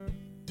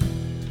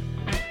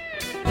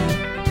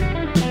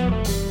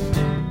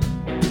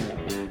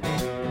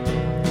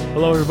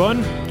Hello,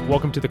 everyone.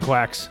 Welcome to the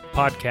Quacks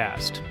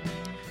podcast.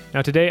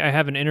 Now, today I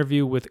have an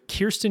interview with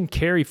Kirsten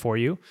Carey for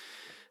you.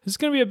 This is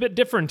going to be a bit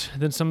different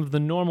than some of the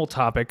normal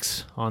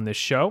topics on this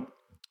show.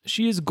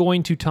 She is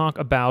going to talk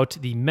about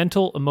the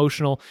mental,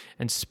 emotional,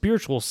 and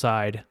spiritual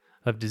side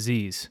of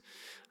disease,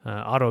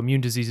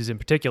 autoimmune diseases in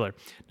particular.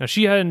 Now,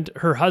 she and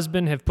her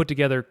husband have put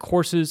together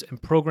courses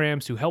and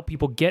programs to help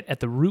people get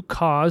at the root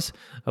cause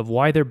of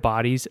why their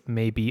bodies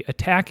may be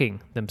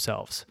attacking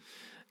themselves.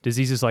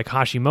 Diseases like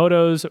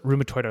Hashimoto's,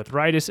 rheumatoid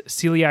arthritis,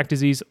 celiac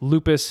disease,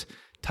 lupus,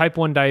 type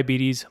 1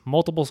 diabetes,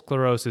 multiple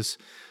sclerosis,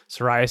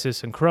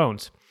 psoriasis, and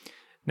Crohn's.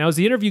 Now, as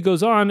the interview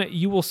goes on,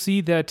 you will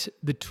see that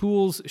the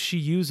tools she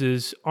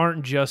uses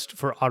aren't just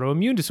for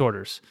autoimmune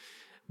disorders,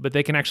 but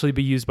they can actually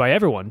be used by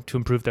everyone to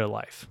improve their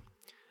life.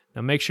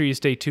 Now, make sure you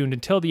stay tuned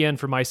until the end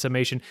for my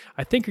summation.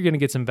 I think you're going to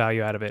get some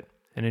value out of it,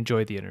 and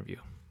enjoy the interview.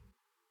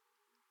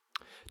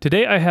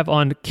 Today I have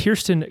on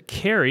Kirsten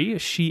Carey.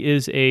 She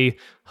is a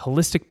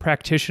holistic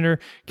practitioner.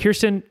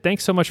 Kirsten,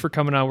 thanks so much for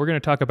coming on. We're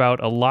going to talk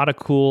about a lot of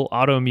cool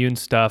autoimmune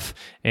stuff,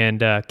 and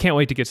can't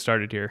wait to get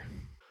started here.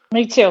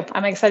 Me too.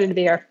 I'm excited to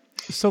be here.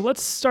 So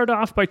let's start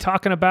off by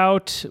talking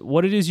about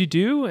what it is you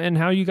do and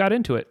how you got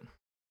into it.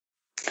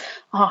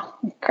 Oh,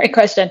 great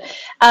question.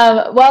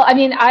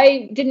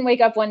 I didn't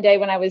wake up one day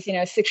when I was,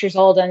 6 years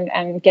old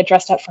and get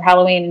dressed up for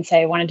Halloween and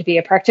say I wanted to be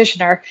a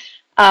practitioner.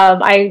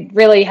 I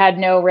really had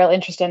no real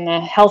interest in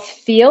the health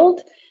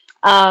field.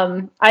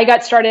 I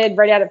got started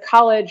right out of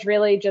college,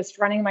 really just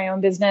running my own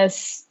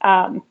business,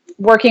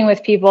 working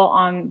with people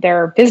on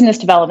their business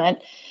development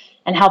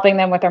and helping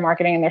them with their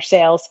marketing and their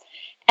sales.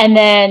 And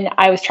then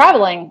I was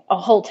traveling a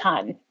whole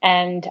ton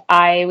and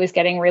I was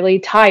getting really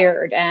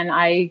tired and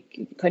I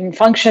couldn't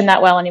function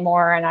that well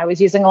anymore. And I was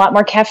using a lot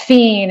more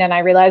caffeine and I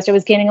realized I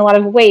was gaining a lot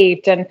of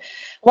weight and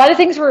a lot of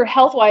things were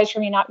health-wise for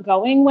me not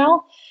going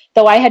well.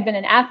 Though I had been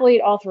an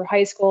athlete all through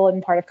high school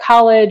and part of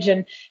college.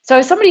 And so I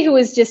was somebody who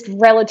was just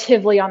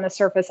relatively on the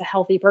surface a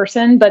healthy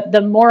person. But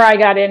the more I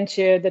got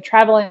into the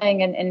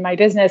traveling and in my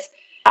business,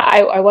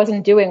 I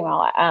wasn't doing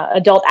well.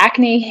 Adult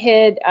acne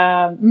hit,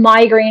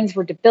 migraines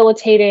were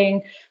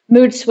debilitating,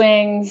 mood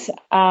swings,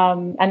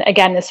 and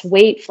again, this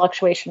weight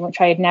fluctuation,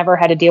 which I had never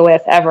had to deal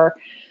with ever.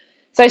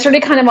 So I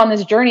started kind of on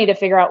this journey to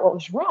figure out what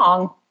was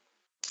wrong.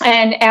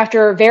 And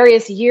after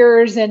various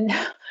years and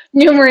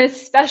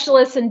numerous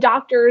specialists and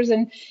doctors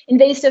and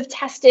invasive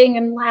testing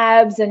and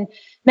labs and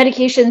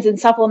medications and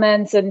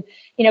supplements and,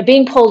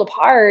 being pulled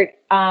apart,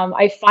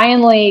 I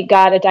finally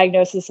got a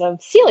diagnosis of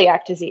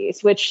celiac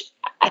disease, which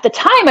at the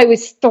time I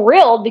was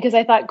thrilled because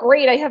I thought,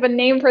 great, I have a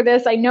name for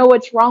this. I know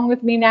what's wrong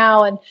with me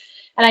now and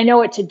I know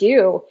what to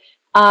do.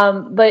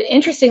 But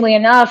interestingly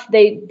enough,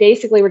 they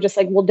basically were just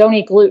like, well, don't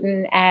eat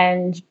gluten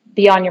and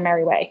be on your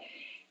merry way.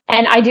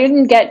 And I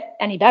didn't get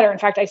any better. In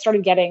fact, I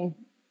started getting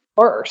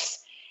worse.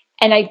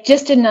 And I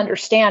just didn't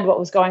understand what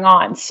was going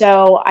on.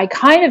 So I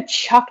kind of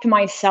chucked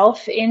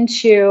myself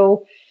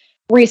into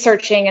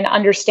researching and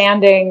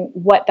understanding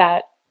what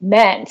that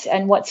meant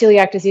and what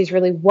celiac disease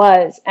really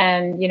was.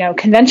 And,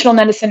 conventional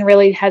medicine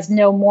really has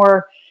no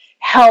more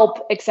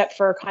help except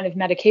for kind of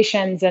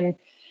medications. And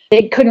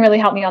they couldn't really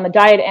help me on the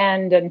diet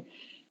end. And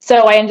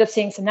so I ended up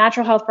seeing some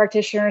natural health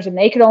practitioners and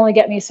they could only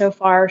get me so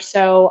far.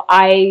 So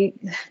I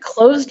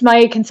closed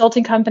my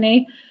consulting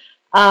company.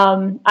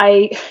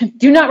 I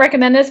do not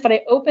recommend this, but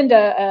I opened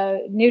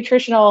a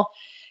nutritional,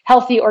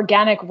 healthy,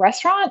 organic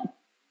restaurant.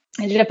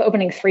 I ended up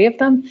opening 3 of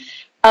them,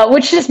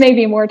 which just made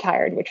me more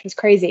tired, which was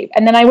crazy.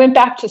 And then I went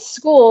back to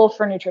school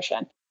for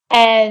nutrition.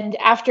 And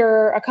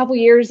after a couple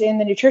years in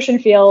the nutrition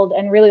field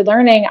and really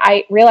learning,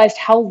 I realized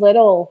how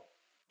little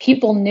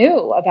people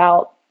knew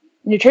about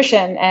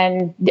nutrition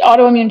and the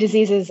autoimmune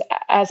diseases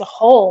as a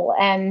whole.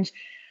 And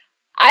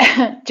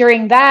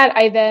during that,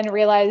 I then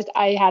realized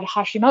I had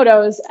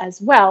Hashimoto's as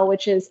well,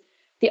 which is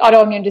the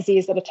autoimmune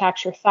disease that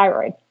attacks your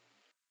thyroid.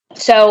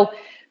 So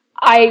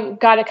I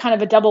got a kind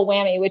of a double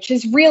whammy, which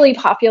is really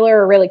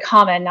popular or really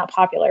common, not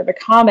popular, but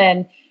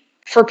common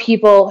for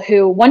people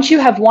who, once you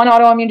have one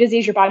autoimmune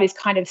disease, your body's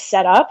kind of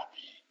set up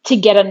to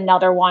get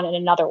another one and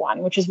another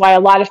one, which is why a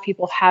lot of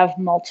people have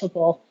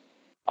multiple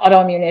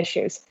autoimmune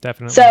issues.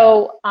 Definitely.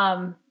 So,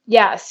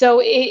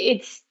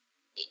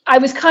 I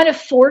was kind of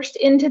forced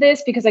into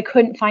this because I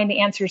couldn't find the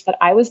answers that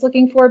I was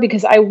looking for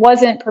because I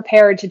wasn't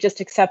prepared to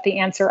just accept the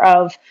answer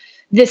of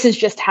this is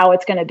just how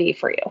it's going to be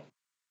for you.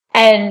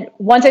 And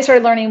once I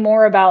started learning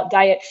more about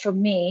diet for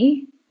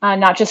me,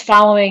 not just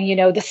following,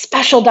 the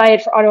special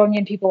diet for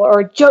autoimmune people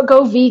or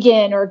go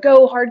vegan or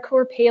go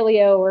hardcore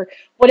paleo or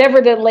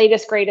whatever the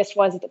latest, greatest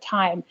was at the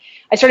time,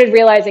 I started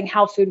realizing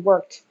how food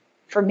worked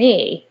for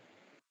me.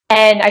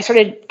 And I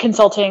started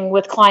consulting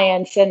with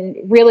clients and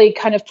really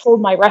kind of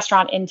pulled my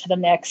restaurant into the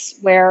mix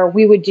where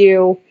we would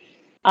do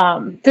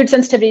food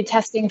sensitivity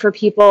testing for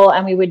people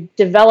and we would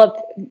develop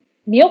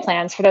meal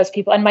plans for those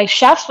people. And my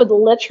chefs would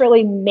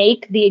literally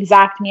make the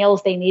exact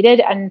meals they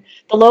needed. And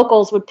the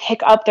locals would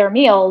pick up their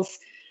meals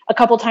a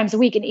couple times a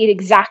week and eat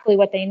exactly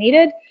what they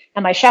needed.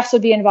 And my chefs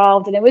would be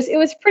involved. And it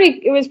was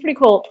pretty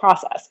cool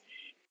process.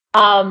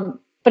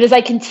 But as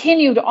I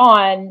continued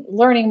on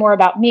learning more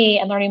about me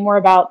and learning more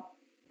about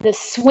the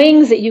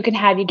swings that you can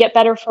have, you get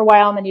better for a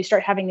while and then you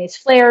start having these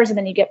flares and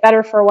then you get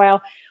better for a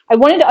while. I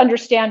wanted to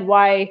understand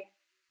why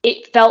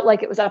it felt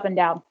like it was up and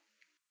down.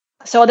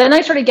 So then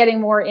I started getting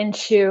more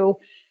into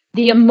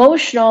the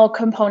emotional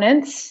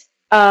components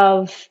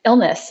of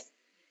illness.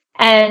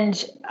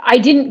 And I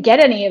didn't get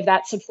any of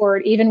that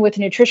support, even with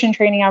nutrition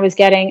training I was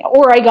getting,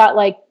 or I got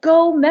like,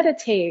 go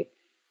meditate,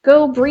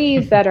 go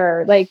breathe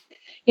better, like,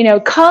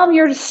 calm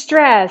your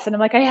stress. And I'm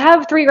like, I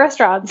have 3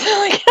 restaurants,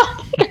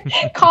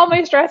 like, calm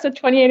my stress with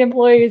 28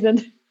 employees.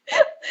 And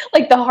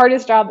like the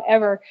hardest job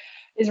ever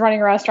is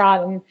running a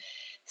restaurant. And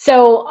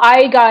so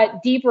I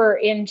got deeper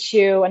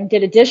into and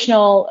did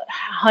additional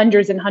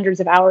hundreds and hundreds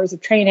of hours of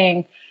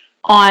training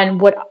on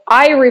what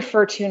I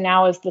refer to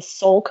now as the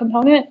soul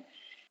component.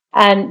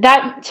 And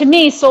that, to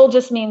me, soul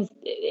just means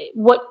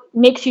what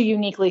makes you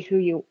uniquely who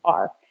you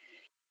are,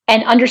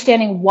 and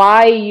understanding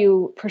why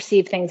you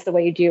perceive things the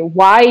way you do,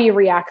 why you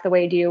react the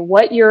way you do,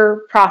 what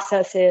your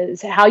process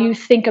is, how you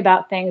think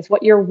about things,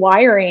 what your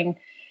wiring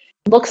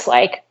looks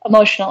like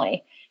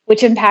emotionally,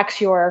 which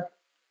impacts your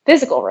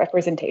physical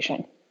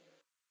representation.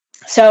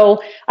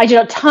 So I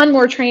did a ton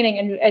more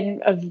training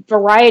and a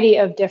variety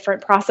of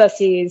different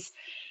processes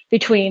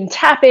between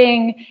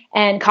tapping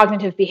and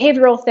cognitive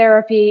behavioral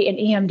therapy and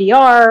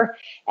EMDR.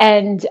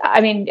 And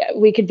I mean,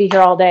 we could be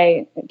here all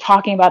day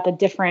talking about the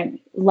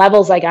different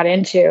levels I got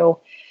into.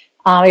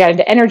 I got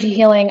into energy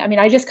healing. I mean,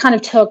 I just kind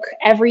of took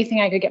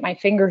everything I could get my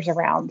fingers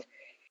around.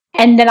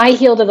 And then I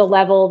healed at a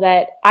level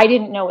that I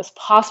didn't know was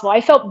possible.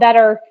 I felt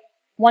better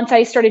once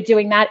I started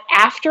doing that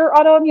after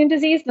autoimmune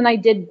disease than I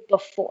did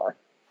before,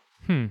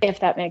 if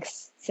that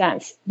makes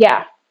sense.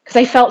 Yeah, because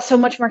I felt so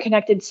much more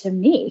connected to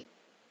me.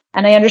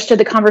 And I understood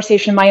the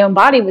conversation my own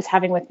body was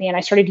having with me. And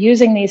I started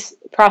using these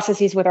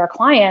processes with our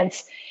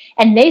clients,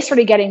 and they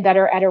started getting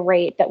better at a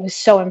rate that was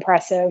so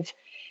impressive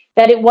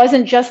that it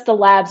wasn't just the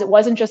labs, it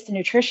wasn't just the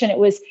nutrition, it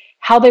was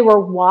how they were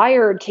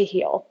wired to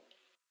heal,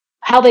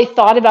 how they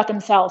thought about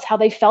themselves, how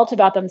they felt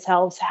about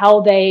themselves,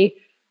 how they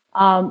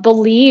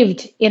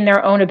believed in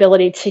their own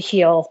ability to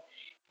heal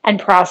and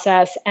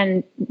process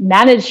and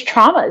manage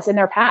traumas in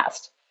their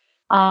past.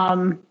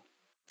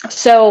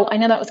 So I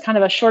know that was kind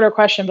of a shorter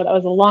question, but that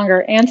was a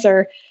longer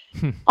answer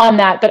on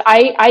that. But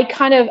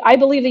I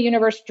believe the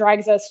universe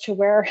drags us to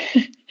where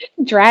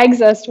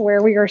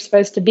we are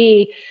supposed to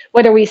be,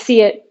 whether we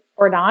see it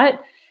or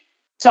not.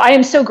 So I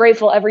am so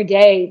grateful every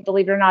day,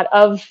 believe it or not,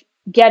 of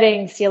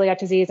getting celiac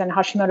disease and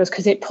Hashimoto's,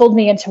 because it pulled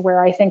me into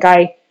where I think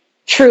I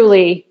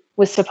truly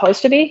was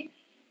supposed to be,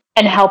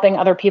 and helping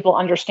other people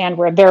understand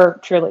where they're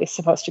truly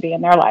supposed to be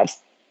in their lives.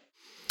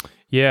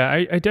 Yeah,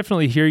 I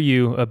definitely hear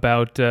you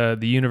about the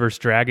universe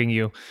dragging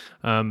you.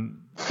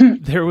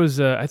 There was,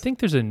 I think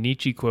there's a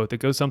Nietzsche quote that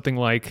goes something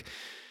like,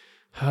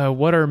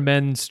 what are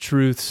men's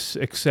truths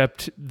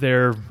except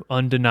their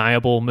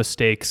undeniable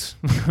mistakes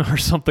or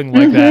something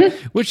like that,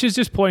 which is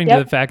just pointing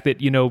to the fact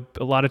that,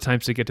 a lot of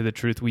times to get to the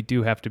truth, we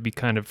do have to be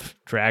kind of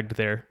dragged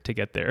there to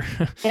get there.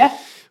 Yeah.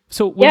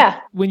 So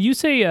when you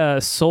say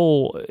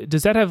soul,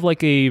 does that have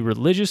like a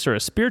religious or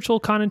a spiritual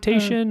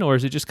connotation, or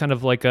is it just kind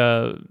of like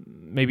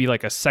maybe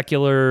like a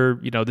secular,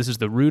 this is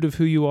the root of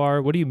who you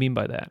are? What do you mean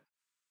by that?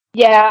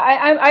 Yeah,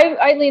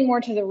 I lean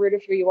more to the root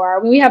of who you are.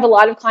 We have a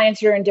lot of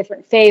clients who are in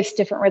different faiths,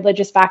 different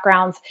religious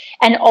backgrounds,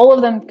 and all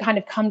of them kind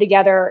of come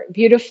together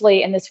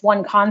beautifully in this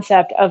one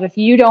concept of, if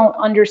you don't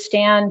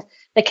understand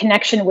the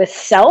connection with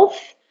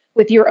self,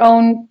 with your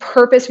own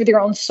purpose, with your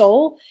own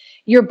soul,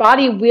 your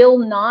body will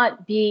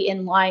not be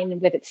in line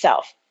with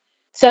itself.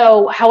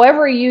 So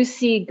however you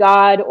see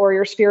God or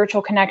your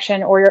spiritual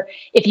connection,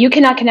 if you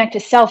cannot connect to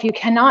self, you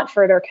cannot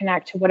further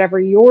connect to whatever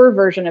your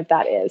version of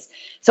that is.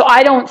 So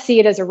I don't see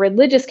it as a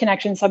religious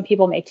connection. Some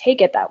people may take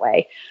it that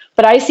way,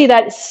 but I see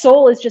that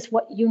soul is just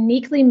what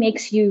uniquely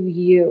makes you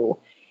you.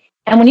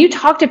 And when you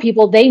talk to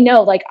people, they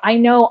know, like, I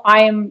know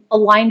I am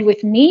aligned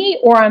with me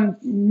or I'm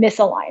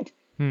misaligned.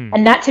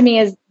 And that to me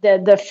is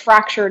the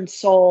fractured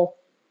soul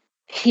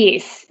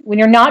piece, when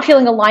you're not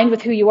feeling aligned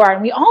with who you are.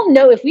 And we all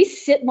know, if we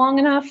sit long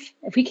enough,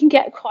 if we can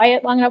get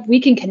quiet long enough,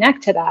 we can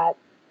connect to that.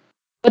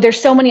 But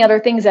there's so many other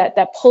things that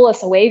pull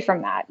us away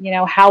from that,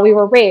 how we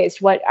were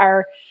raised, what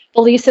our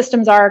belief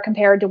systems are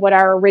compared to what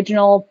our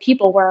original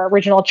people were, our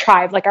original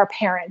tribe, like our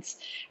parents,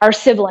 our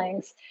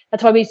siblings.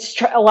 That's why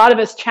a lot of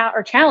us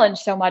are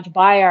challenged so much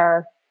by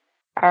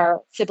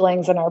our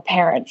siblings and our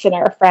parents and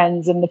our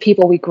friends and the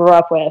people we grew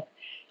up with.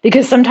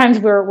 Because sometimes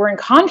we're in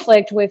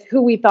conflict with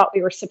who we thought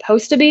we were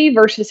supposed to be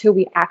versus who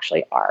we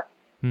actually are.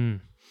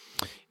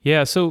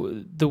 Yeah,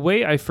 so the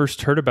way I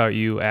first heard about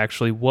you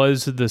actually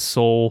was the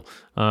soul.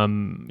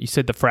 You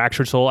said the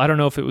fractured soul. I don't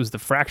know if it was the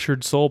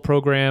fractured soul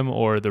program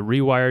or the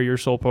rewire your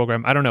soul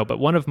program. I don't know. But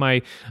one of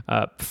my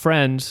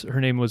friends,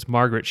 her name was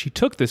Margaret, she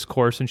took this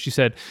course and she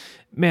said,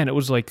 man, it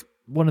was like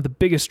one of the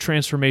biggest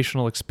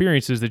transformational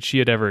experiences that she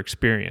had ever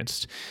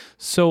experienced.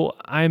 So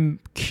I'm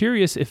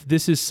curious if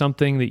this is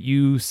something that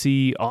you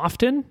see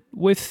often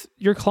with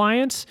your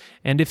clients,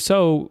 and if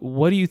so,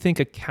 what do you think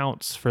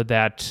accounts for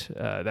that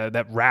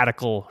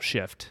radical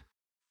shift?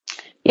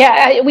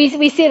 Yeah, we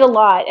see it a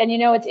lot, and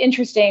it's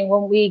interesting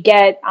when we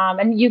get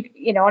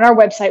and on our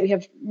website we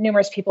have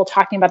numerous people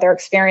talking about their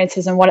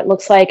experiences and what it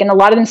looks like, and a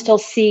lot of them still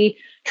see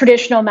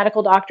traditional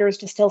medical doctors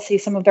to still see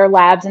some of their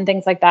labs and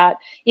things like that,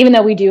 even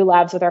though we do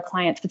labs with our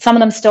clients, but some of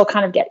them still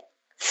kind of get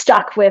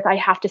stuck with I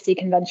have to see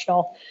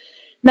conventional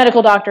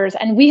medical doctors,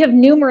 and we have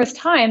numerous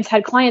times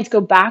had clients go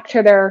back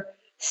to their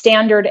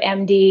standard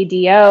MD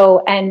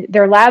DO, and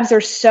their labs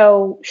are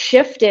so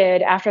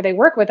shifted after they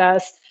work with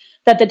us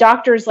that the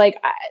doctor's like,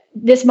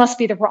 this must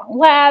be the wrong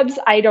labs.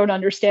 I don't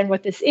understand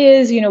what this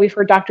is. We've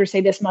heard doctors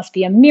say this must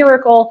be a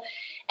miracle.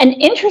 And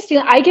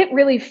interestingly, I get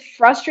really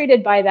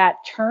frustrated by that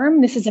term.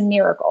 This is a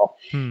miracle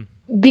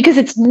because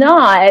it's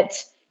not.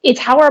 It's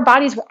how our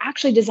bodies were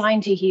actually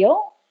designed to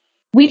heal.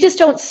 We just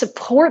don't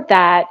support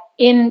that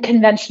in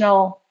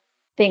conventional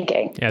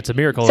thinking. Yeah, it's a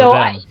miracle of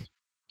them.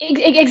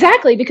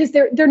 Exactly, because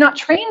they're not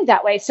trained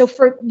that way. So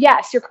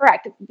yes, you're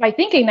correct. By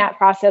thinking that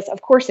process,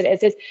 of course it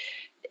is.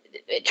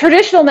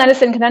 Traditional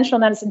medicine, conventional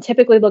medicine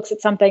typically looks at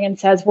something and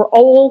says, we're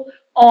all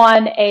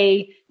on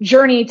a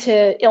journey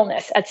to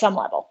illness at some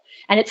level.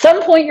 And at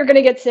some point you're going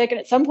to get sick, and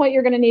at some point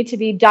you're going to need to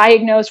be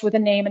diagnosed with a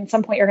name, and at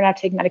some point you're going to have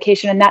to take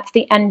medication, and that's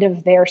the end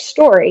of their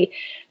story.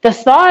 The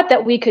thought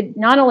that we could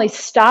not only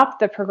stop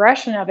the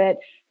progression of it,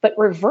 but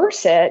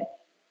reverse it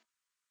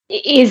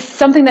is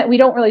something that we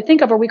don't really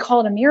think of, or we call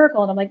it a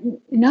miracle. And I'm like,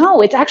 no,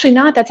 it's actually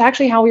not. That's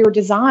actually how we were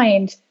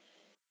designed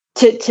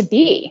to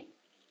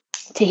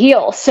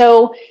heal.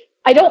 So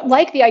I don't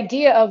like the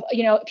idea of,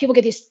 people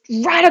get these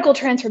radical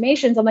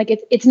transformations. I'm like,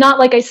 it's not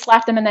like I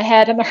slapped them in the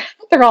head and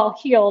they're all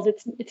healed.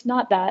 It's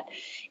not that.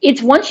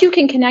 It's once you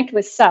can connect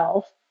with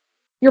self,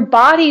 your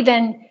body,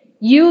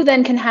 you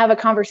can have a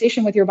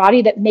conversation with your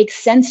body that makes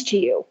sense to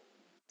you.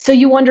 So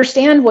you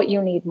understand what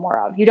you need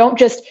more of. You don't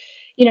just,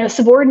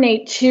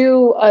 subordinate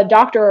to a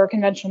doctor or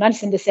conventional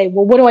medicine to say,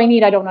 well, what do I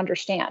need? I don't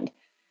understand.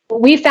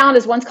 What we found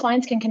is once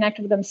clients can connect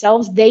with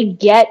themselves, they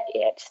get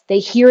it. They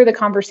hear the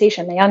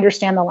conversation, they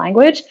understand the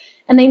language,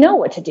 and they know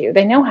what to do.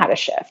 They know how to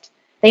shift.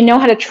 They know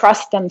how to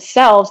trust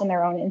themselves and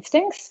their own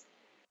instincts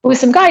with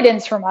some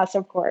guidance from us,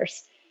 of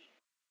course.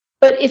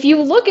 But if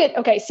you look at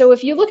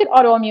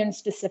autoimmune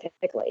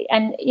specifically,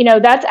 and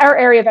that's our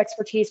area of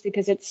expertise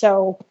because it's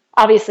so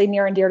obviously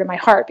near and dear to my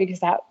heart, because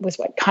that was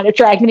what kind of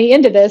dragged me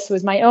into this,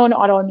 was my own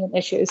autoimmune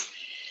issues.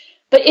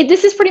 But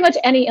this is pretty much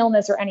any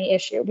illness or any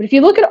issue. But if you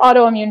look at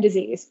autoimmune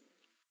disease,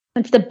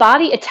 it's the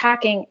body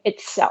attacking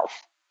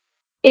itself.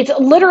 It's a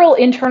literal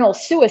internal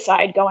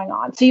suicide going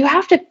on. So you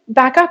have to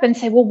back up and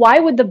say, well, why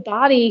would the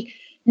body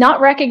not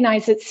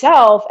recognize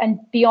itself and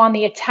be on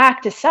the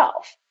attack to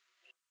self?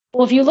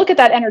 Well, if you look at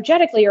that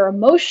energetically or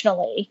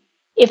emotionally,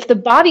 if the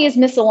body is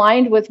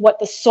misaligned with what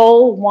the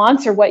soul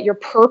wants or what your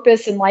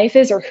purpose in life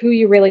is or who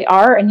you really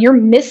are, and you're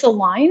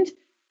misaligned,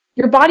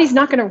 your body's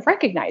not going to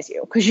recognize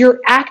you because you're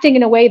acting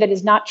in a way that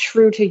is not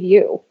true to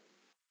you.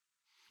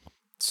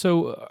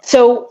 So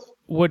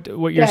what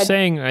you're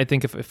saying, I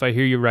think if I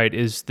hear you right,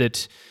 is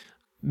that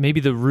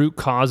maybe the root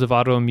cause of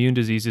autoimmune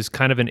disease is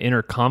kind of an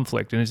inner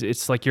conflict, and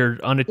it's like you're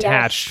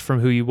unattached from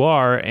who you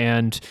are,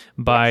 and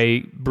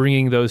by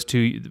bringing those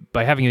two,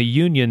 by having a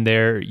union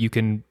there, you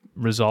can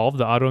resolve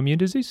the autoimmune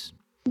disease?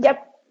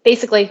 Yep,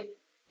 basically.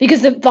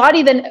 Because the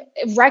body then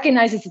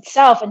recognizes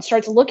itself and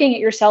starts looking at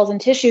your cells and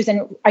tissues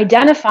and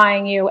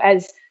identifying you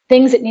as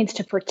things it needs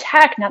to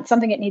protect, not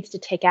something it needs to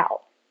take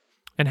out.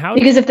 And how?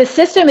 Because if the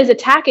system is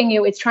attacking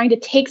you, it's trying to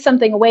take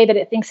something away that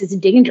it thinks is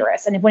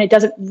dangerous. And when it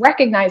doesn't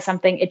recognize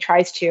something, it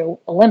tries to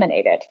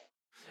eliminate it.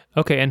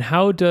 Okay. And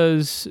how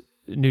does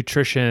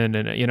nutrition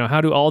and,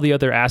 how do all the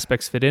other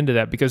aspects fit into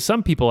that? Because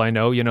some people I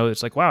know,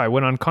 it's like, wow, I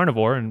went on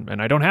carnivore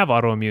and I don't have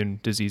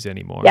autoimmune disease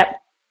anymore.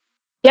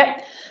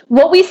 Yep.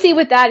 What we see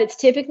with that, it's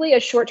typically a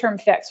short-term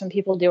fix when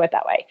people do it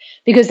that way,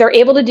 because they're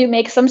able to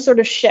make some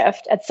sort of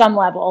shift at some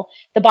level.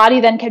 The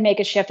body then can make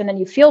a shift and then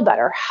you feel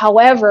better.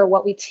 However,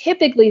 what we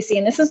typically see,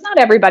 and this is not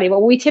everybody, but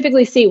what we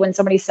typically see when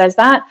somebody says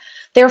that,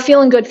 they're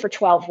feeling good for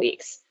 12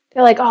 weeks.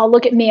 They're like, oh,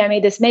 look at me. I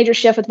made this major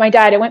shift with my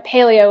diet. I went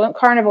paleo, I went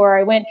carnivore,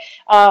 I went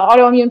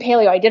autoimmune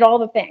paleo. I did all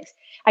the things.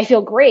 I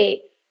feel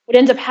great. What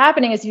ends up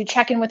happening is you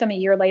check in with them a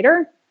year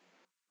later,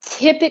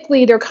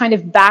 typically they're kind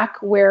of back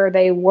where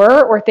they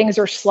were, or things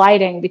are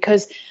sliding,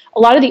 because a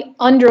lot of the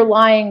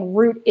underlying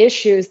root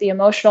issues, the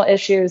emotional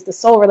issues, the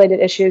soul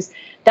related issues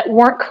that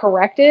weren't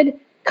corrected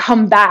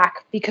come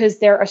back because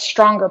they're a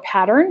stronger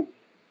pattern.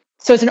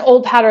 So it's an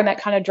old pattern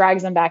that kind of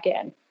drags them back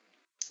in,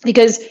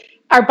 because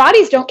our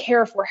bodies don't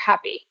care if we're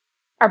happy.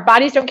 Our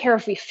bodies don't care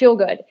if we feel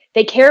good.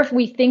 They care if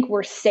we think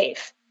we're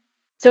safe.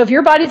 So if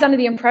your body's under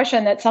the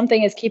impression that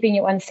something is keeping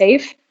you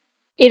unsafe,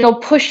 it'll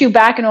push you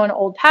back into an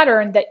old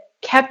pattern that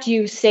kept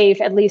you safe,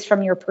 at least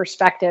from your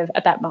perspective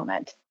at that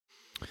moment.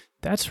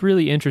 That's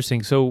really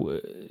interesting.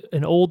 So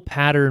an old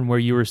pattern where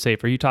you were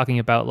safe, are you talking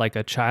about like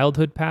a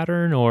childhood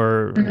pattern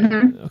or?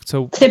 Mm-hmm.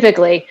 So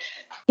typically.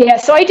 Yeah.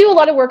 So I do a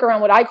lot of work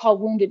around what I call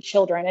wounded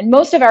children, and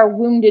most of our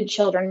wounded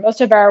children, most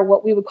of our,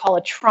 what we would call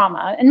a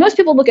trauma. And most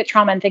people look at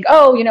trauma and think,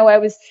 oh, I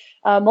was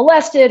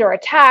molested or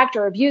attacked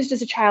or abused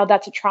as a child.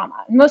 That's a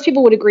trauma. And most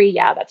people would agree,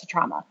 yeah, that's a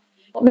trauma.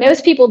 What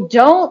most people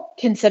don't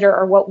consider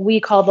are what we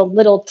call the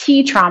little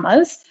T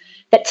traumas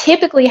that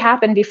typically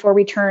happen before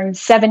we turn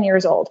 7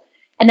 years old.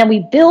 And then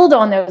we build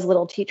on those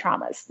little T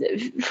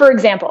traumas. For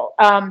example,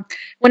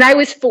 when I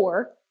was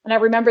 4, and I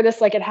remember this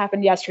like it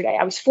happened yesterday,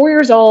 I was 4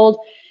 years old.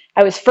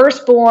 I was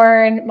first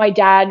born. My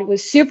dad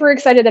was super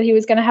excited that he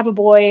was going to have a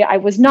boy. I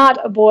was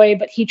not a boy,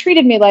 but he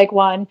treated me like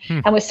one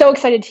and was so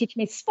excited to teach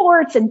me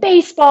sports and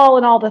baseball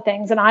and all the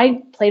things. And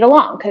I played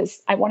along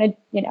because I wanted,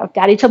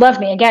 daddy to love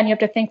me. Again, you have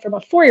to think from a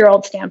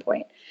 4-year-old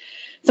standpoint.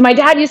 So my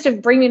dad used to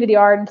bring me to the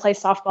yard and play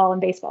softball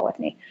and baseball with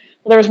me.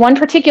 Well, there was one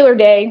particular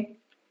day,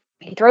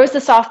 he throws the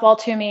softball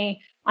to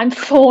me. I'm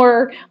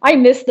 4. I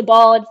miss the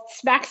ball. It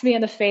smacks me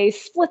in the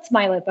face, splits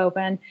my lip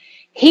open.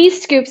 He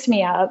scoops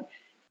me up,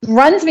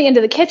 runs me into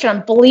the kitchen.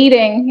 I'm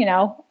bleeding,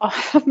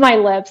 off of my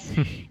lips.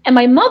 And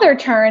my mother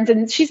turns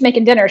and she's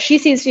making dinner. She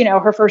sees,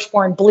 her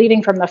firstborn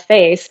bleeding from the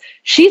face.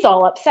 She's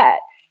all upset.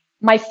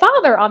 My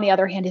father, on the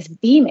other hand, is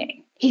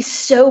beaming. He's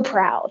so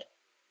proud.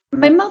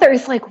 My mother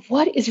is like,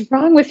 what is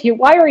wrong with you?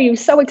 Why are you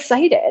so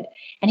excited?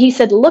 And he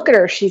said, look at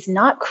her. She's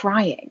not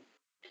crying.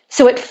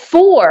 So at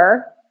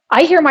 4,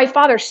 I hear my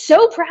father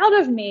so proud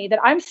of me that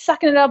I'm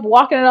sucking it up,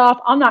 walking it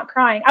off. I'm not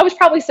crying. I was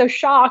probably so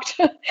shocked.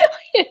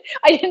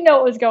 I didn't know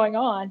what was going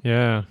on.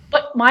 Yeah.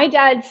 But my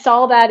dad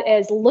saw that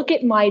as, look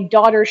at my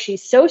daughter.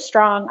 She's so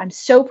strong. I'm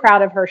so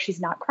proud of her.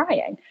 She's not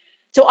crying.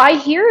 So I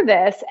hear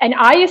this and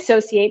I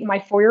associate in my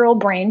 4-year-old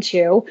brain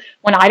too,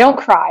 when I don't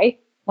cry,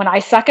 when I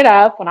suck it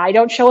up, when I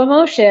don't show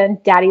emotion,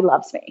 daddy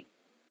loves me.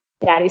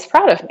 Daddy's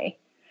proud of me.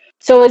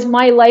 So as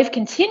my life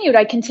continued,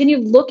 I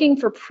continued looking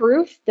for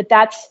proof that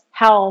that's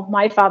how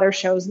my father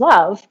shows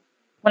love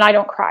when I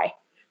don't cry.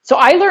 So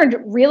I learned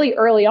really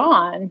early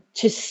on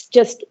to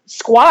just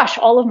squash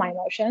all of my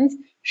emotions,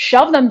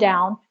 shove them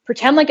down,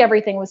 pretend like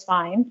everything was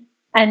fine,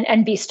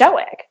 and be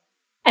stoic.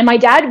 And my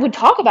dad would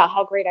talk about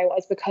how great I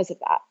was because of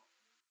that.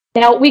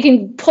 Now, we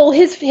can pull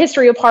his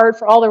history apart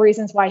for all the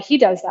reasons why he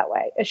does that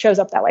way. It shows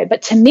up that way.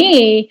 But to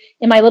me,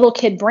 in my little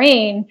kid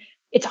brain,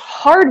 it's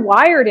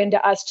hardwired into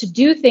us to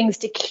do things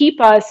to keep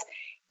us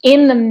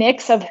in the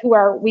mix of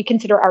we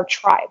consider our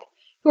tribe,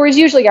 who is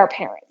usually our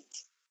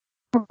parents,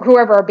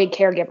 whoever our big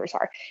caregivers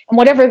are. And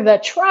whatever the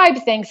tribe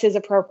thinks is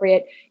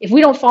appropriate, if we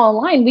don't fall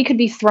in line, we could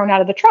be thrown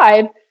out of the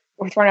tribe.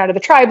 Or thrown out of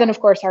the tribe, then of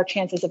course our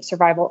chances of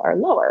survival are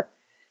lower.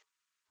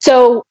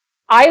 So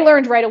I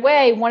learned right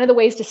away, one of the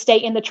ways to stay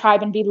in the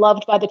tribe and be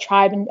loved by the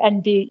tribe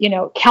and be,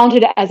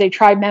 counted as a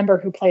tribe member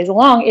who plays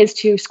along is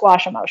to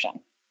squash emotion.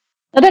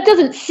 Now, that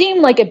doesn't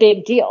seem like a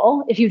big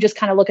deal if you just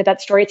kind of look at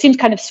that story. It seems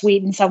kind of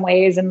sweet in some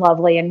ways and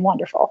lovely and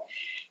wonderful.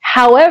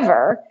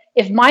 However,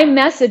 if my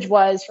message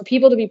was for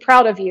people to be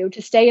proud of you,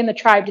 to stay in the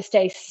tribe, to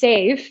stay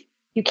safe,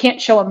 you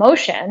can't show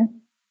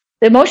emotion.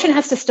 The emotion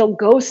has to still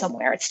go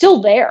somewhere. It's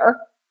still there.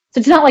 So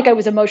it's not like I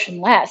was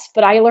emotionless,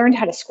 but I learned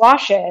how to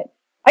squash it.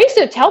 I used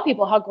to tell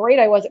people how great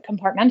I was at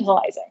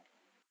compartmentalizing,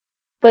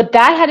 but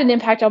that had an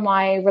impact on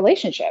my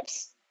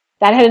relationships.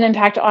 That had an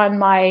impact on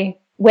my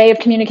way of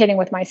communicating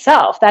with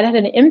myself. That had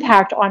an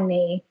impact on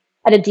me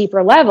at a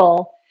deeper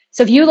level.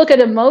 So if you look at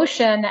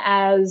emotion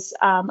as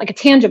like a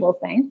tangible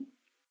thing,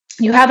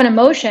 you have an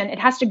emotion, it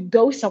has to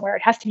go somewhere.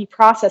 It has to be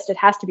processed. It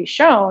has to be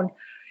shown.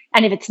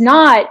 And if it's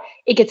not,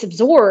 it gets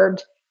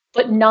absorbed,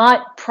 but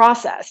not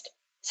processed.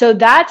 So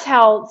that's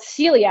how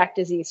celiac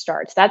disease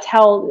starts. That's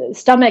how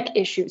stomach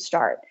issues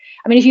start.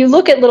 I mean, if you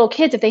look at little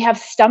kids, if they have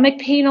stomach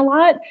pain a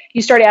lot,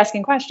 you start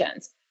asking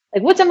questions.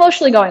 Like, what's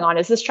emotionally going on?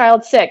 Is this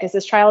child sick? Is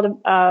this child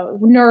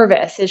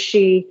nervous? Is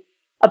she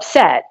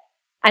upset?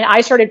 And I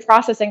started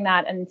processing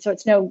that. And so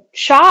it's no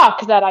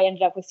shock that I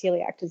ended up with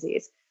celiac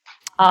disease.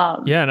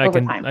 And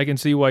I can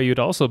see why you'd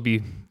also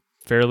be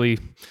fairly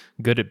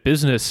good at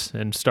business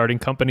and starting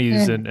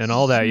companies and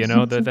all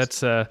that,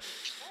 that's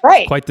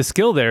right. Quite the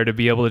skill there to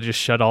be able to just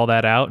shut all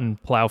that out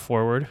and plow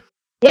forward.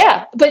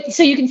 Yeah, but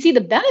so you can see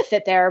the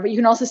benefit there, but you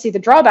can also see the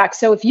drawback.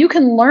 So if you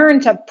can learn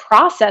to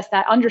process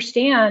that,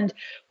 understand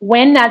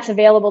when that's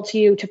available to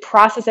you to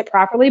process it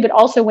properly, but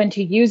also when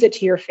to use it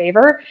to your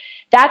favor,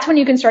 that's when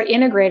you can start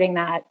integrating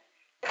that,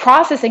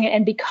 processing it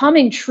and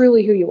becoming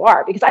truly who you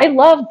are. Because I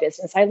love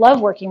business. I love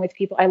working with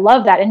people. I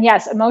love that. And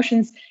yes,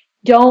 emotions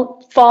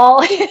don't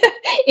fall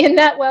in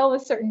that well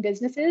with certain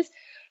businesses,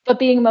 but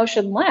being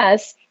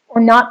emotionless or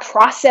not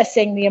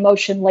processing the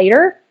emotion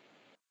later,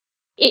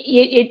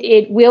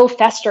 it will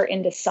fester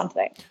into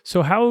something.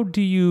 So how do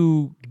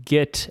you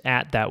get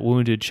at that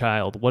wounded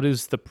child? What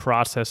does the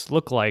process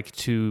look like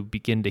to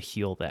begin to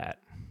heal that?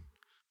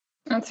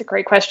 That's a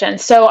great question.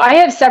 So I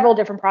have several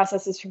different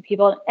processes for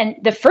people. And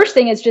the first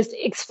thing is just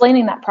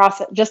explaining that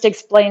process, just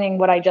explaining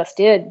what I just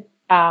did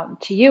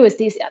to you is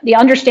the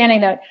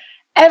understanding that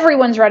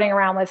everyone's running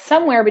around with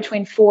somewhere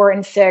between 4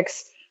 and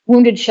 6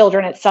 wounded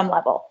children at some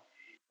level.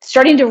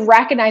 Starting to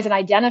recognize and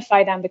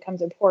identify them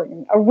becomes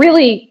important. A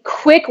really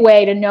quick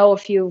way to know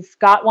if you've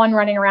got one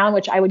running around,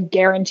 which I would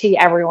guarantee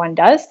everyone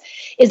does,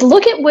 is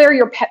look at where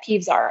your pet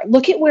peeves are.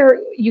 Look at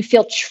where you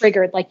feel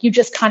triggered, like you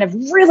just kind of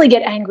really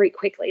get angry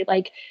quickly.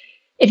 Like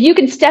if you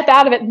can step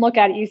out of it and look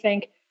at it, you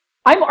think,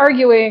 I'm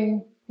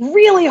arguing,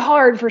 really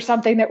hard for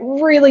something that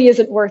really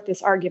isn't worth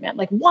this argument.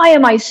 Like, why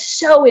am I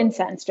so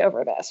incensed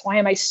over this? Why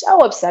am I so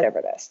upset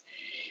over this?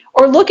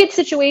 Or look at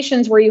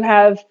situations where you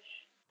have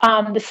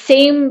the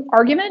same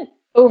argument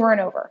over and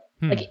over.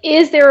 Like,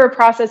 is there a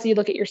process you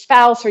look at your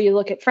spouse or you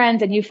look at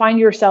friends and you find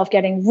yourself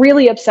getting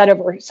really upset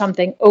over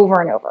something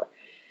over and over?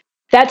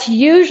 That's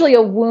usually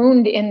a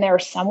wound in there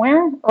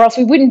somewhere, or else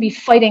we wouldn't be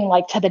fighting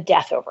like to the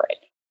death over it.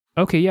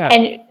 Okay, yeah.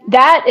 And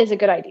that is a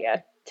good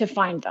idea, to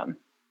find them.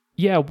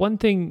 Yeah, one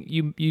thing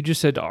you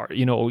just said,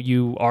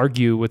 you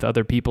argue with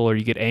other people or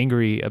you get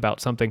angry about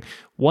something.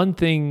 One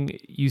thing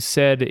you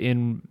said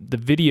in the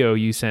video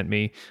you sent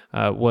me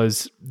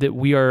was that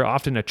we are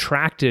often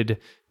attracted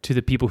to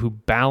the people who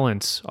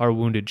balance our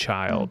wounded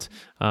child,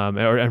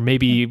 or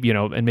maybe,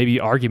 and maybe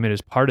argument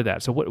is part of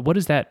that. So what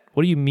is that?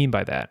 What do you mean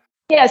by that?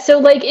 Yeah. So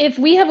like if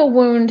we have a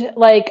wound,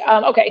 like,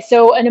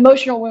 so an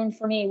emotional wound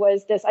for me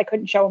was this: I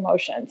couldn't show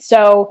emotion.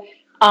 So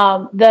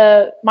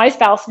my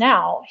spouse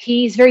now,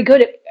 he's very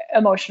good at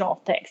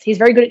emotional things. He's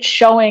very good at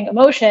showing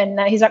emotion.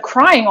 He's not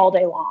crying all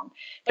day long,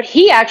 but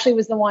he actually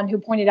was the one who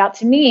pointed out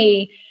to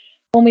me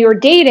when we were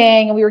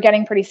dating and we were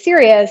getting pretty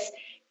serious.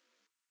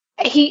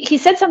 He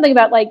said something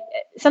about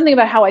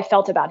how I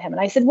felt about him. And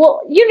I said,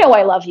 well,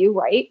 I love you,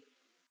 right?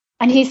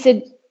 And he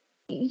said,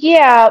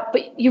 yeah,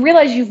 but you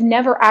realize you've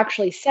never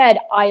actually said,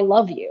 I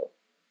love you.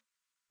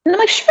 And I'm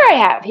like, sure I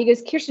have. He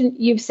goes, Kirsten,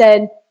 you've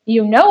said,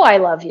 I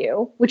love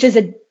you, which is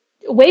a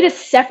way to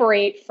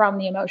separate from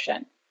the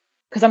emotion,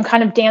 because I'm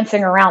kind of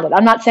dancing around it.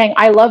 I'm not saying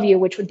I love you,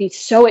 which would be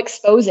so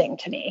exposing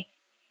to me.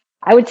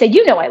 I would say,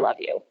 I love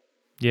you.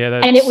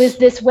 Yeah. And it was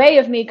this way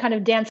of me kind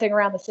of dancing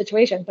around the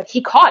situation, but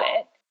he caught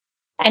it.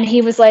 And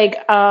he was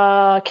like,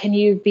 can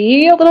you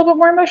be a little bit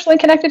more emotionally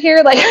connected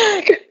here? Like,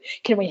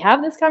 can we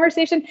have this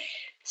conversation?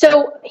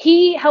 So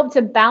he helped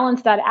to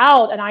balance that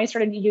out. And I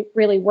started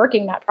really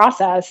working that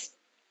process.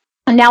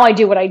 And now I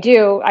do what I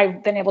do.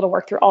 I've been able to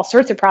work through all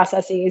sorts of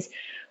processes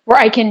where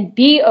I can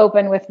be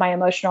open with my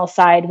emotional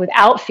side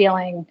without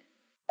feeling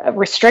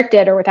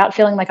restricted or without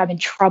feeling like I'm in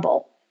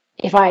trouble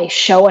if I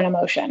show an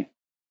emotion.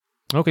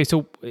 Okay,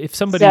 so if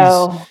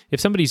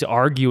somebody's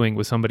arguing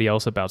with somebody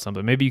else about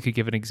something, maybe you could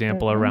give an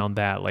example around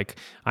that. Like,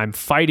 I'm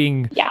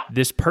fighting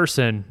this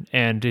person,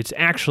 and it's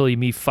actually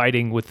me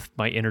fighting with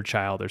my inner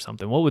child or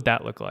something. What would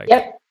that look like?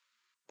 Yep.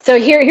 So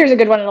here's a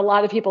good one, and a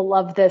lot of people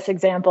love this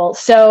example.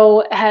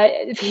 So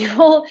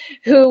people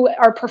who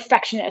are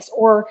perfectionists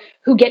or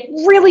who get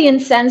really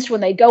incensed when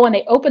they go and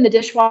they open the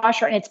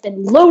dishwasher and it's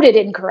been loaded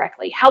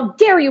incorrectly. How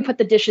dare you put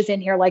the dishes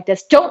in here like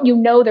this? Don't you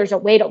know there's a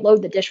way to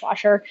load the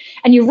dishwasher?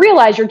 And you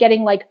realize you're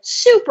getting like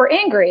super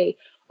angry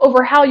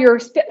over how your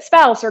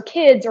spouse or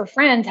kids or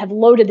friends have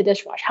loaded the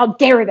dishwasher. How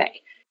dare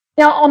they?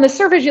 Now, on the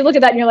surface, you look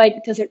at that and you're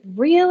like, does it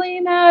really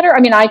matter?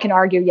 I mean, I can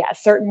argue,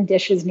 yes, certain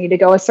dishes need to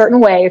go a certain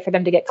way for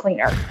them to get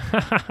cleaner.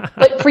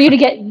 But for you to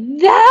get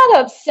that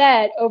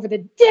upset over the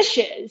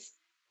dishes,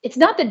 it's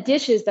not the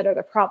dishes that are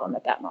the problem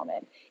at that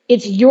moment.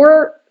 It's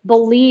your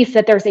belief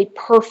that there's a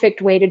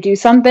perfect way to do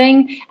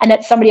something and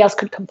that somebody else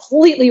could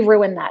completely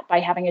ruin that by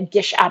having a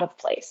dish out of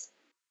place.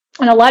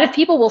 And a lot of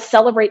people will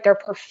celebrate their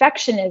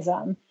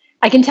perfectionism.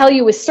 I can tell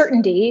you with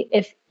certainty,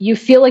 if you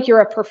feel like you're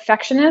a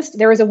perfectionist,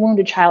 there is a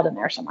wounded child in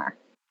there somewhere.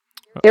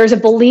 There's a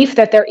belief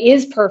that there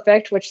is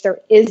perfect, which there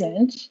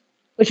isn't,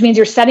 which means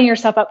you're setting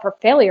yourself up for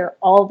failure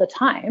all the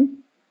time.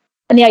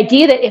 And the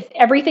idea that if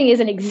everything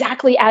isn't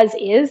exactly as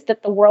is,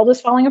 that the world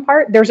is falling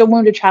apart, there's a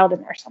wounded child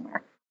in there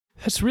somewhere.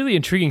 That's really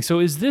intriguing. So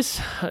is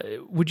this,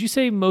 would you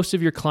say most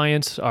of your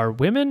clients are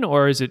women,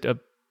 or is it a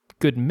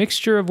good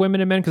mixture of women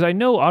and men? Because I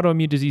know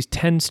autoimmune disease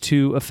tends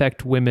to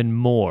affect women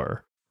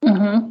more.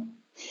 Mm-hmm.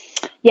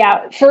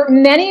 Yeah, for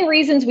many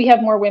reasons, we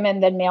have more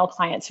women than male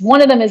clients.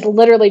 One of them is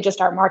literally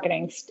just our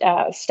marketing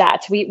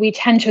stats. We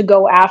tend to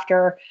go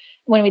after,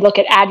 when we look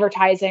at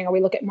advertising or we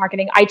look at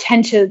marketing, I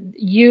tend to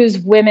use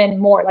women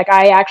more. Like,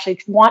 I actually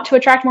want to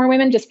attract more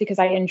women just because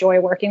I enjoy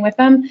working with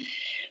them.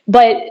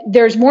 But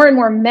there's more and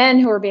more men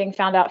who are being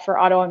found out for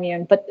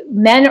autoimmune, but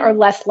men are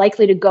less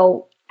likely to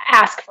go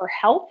ask for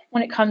help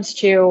when it comes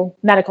to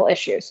medical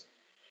issues.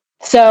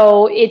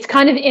 So it's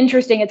kind of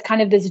interesting. It's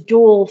kind of this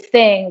dual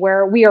thing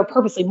where we are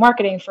purposely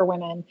marketing for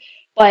women.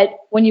 But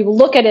when you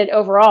look at it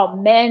overall,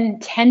 men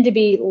tend to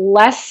be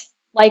less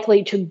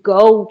likely to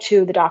go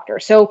to the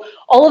doctor. So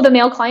all of the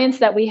male clients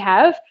that we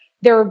have,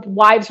 their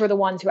wives were the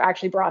ones who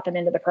actually brought them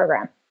into the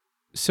program.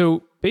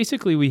 So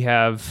basically we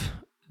have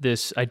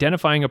this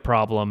identifying a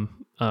problem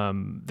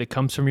that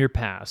comes from your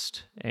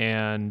past,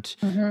 and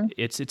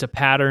it's a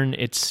pattern,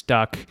 it's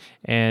stuck,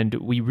 and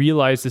we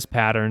realize this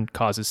pattern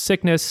causes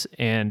sickness,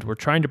 and we're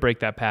trying to break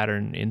that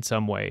pattern in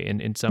some way,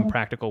 in some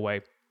practical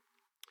way.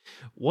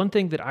 One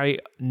thing that I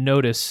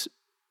notice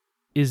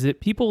is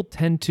that people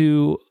tend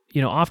to,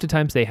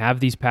 oftentimes they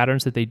have these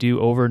patterns that they do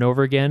over and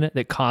over again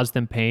that cause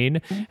them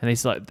pain, and they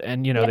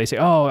say,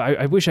 oh,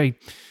 I wish I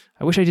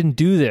didn't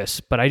do this,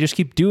 but I just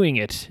keep doing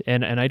it,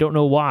 and I don't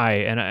know why,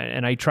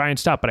 and I try and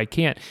stop, but I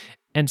can't.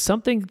 And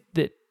something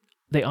that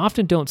they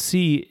often don't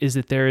see is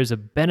that there is a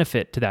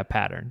benefit to that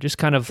pattern, just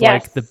kind of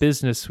like the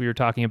business we were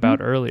talking about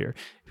earlier.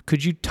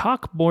 Could you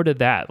talk more to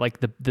that, like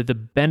the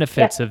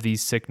benefits of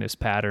these sickness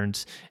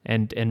patterns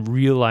and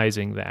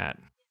realizing that?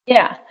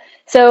 Yeah.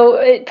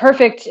 So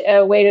perfect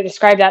way to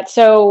describe that.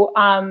 So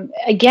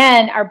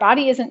again, our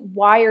body isn't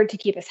wired to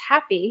keep us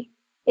happy.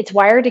 It's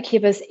wired to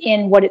keep us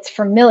in what it's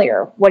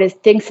familiar, what it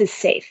thinks is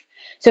safe.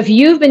 So if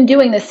you've been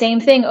doing the same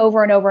thing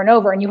over and over and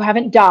over and you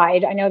haven't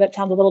died, I know that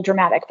sounds a little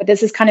dramatic, but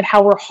this is kind of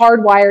how we're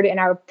hardwired in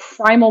our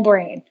primal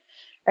brain,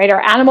 right?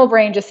 Our animal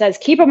brain just says,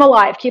 keep them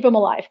alive, keep them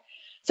alive.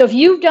 So if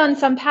you've done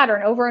some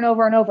pattern over and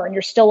over and over and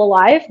you're still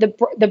alive,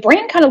 the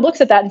brain kind of looks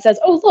at that and says,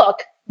 oh,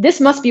 look, this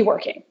must be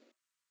working.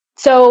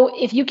 So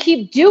if you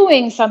keep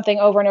doing something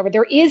over and over,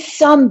 there is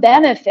some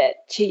benefit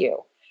to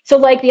you. So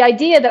like the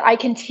idea that I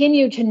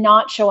continue to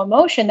not show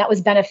emotion, that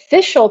was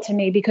beneficial to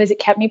me because it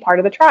kept me part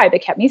of the tribe.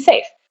 It kept me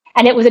safe.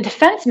 And it was a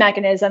defense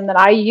mechanism that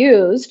I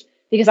used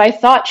because I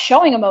thought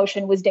showing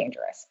emotion was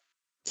dangerous.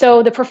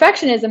 So the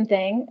perfectionism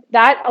thing,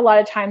 that a lot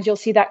of times you'll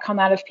see that come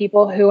out of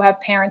people who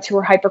have parents who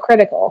are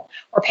hypercritical,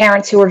 or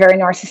parents who are very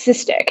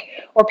narcissistic,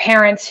 or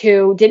parents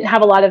who didn't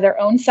have a lot of their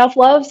own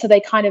self-love. So they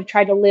kind of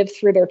tried to live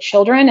through their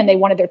children and they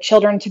wanted their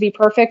children to be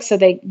perfect. So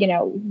they,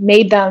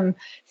 made them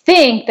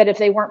think that if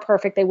they weren't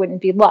perfect, they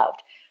wouldn't be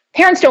loved.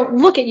 Parents don't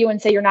look at you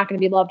and say you're not going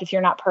to be loved if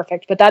you're not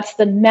perfect, but that's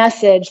the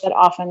message that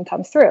often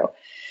comes through.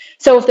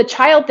 So if the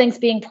child thinks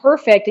being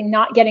perfect and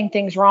not getting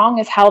things wrong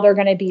is how they're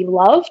going to be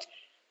loved,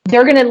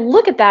 they're going to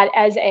look at that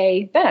as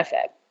a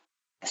benefit.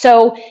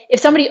 So if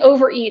somebody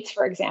overeats,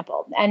 for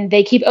example, and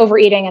they keep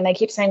overeating and they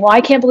keep saying, well,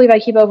 I can't believe I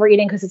keep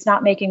overeating because it's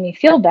not making me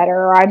feel better,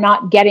 or I'm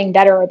not getting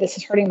better, or this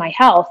is hurting my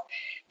health,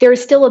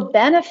 there's still a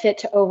benefit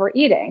to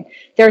overeating.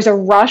 There's a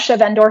rush of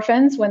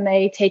endorphins when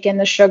they take in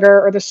the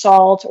sugar or the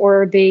salt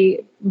or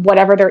the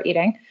whatever they're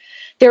eating.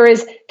 There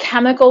is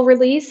chemical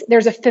release.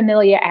 There's a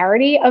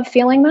familiarity of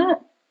feeling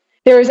that.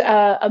 There's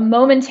a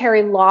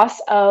momentary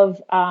loss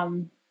of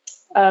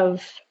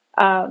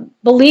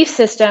belief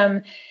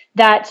system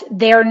that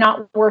they're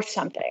not worth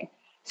something.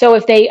 So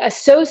if they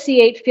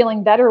associate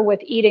feeling better with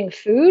eating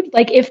food,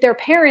 like if their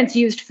parents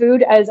used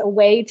food as a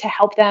way to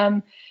help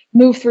them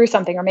move through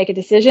something or make a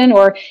decision,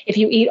 or if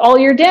you eat all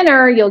your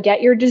dinner, you'll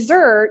get your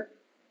dessert.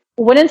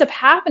 What ends up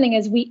happening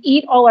is we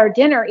eat all our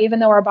dinner, even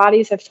though our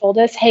bodies have told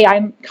us, hey,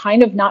 I'm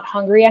kind of not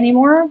hungry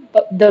anymore,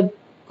 but the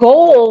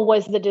goal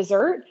was the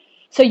dessert.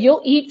 So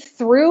you'll eat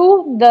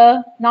through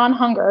the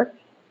non-hunger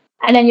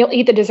and then you'll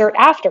eat the dessert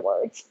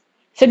afterwards.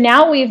 So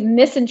now we've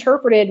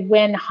misinterpreted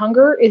when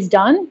hunger is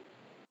done.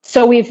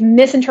 So we've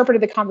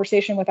misinterpreted the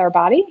conversation with our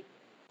body.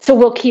 So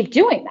we'll keep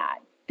doing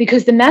that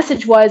because the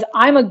message was,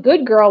 I'm a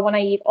good girl when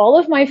I eat all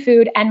of my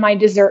food and my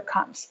dessert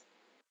comes.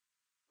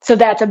 So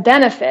that's a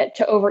benefit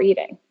to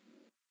overeating.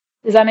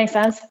 Does that make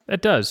sense?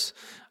 That does.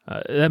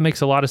 That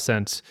makes a lot of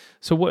sense.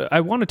 So I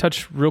want to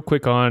touch real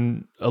quick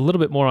on a little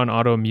bit more on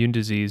autoimmune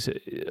disease.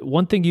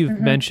 One thing you've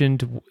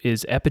mentioned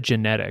is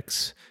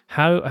epigenetics.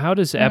 How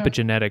does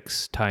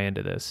epigenetics tie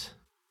into this?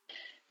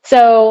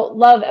 So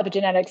love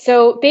epigenetics.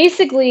 So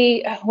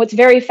basically what's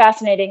very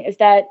fascinating is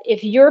that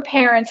if your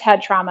parents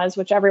had traumas,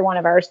 which every one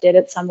of ours did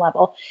at some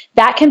level,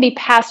 that can be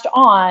passed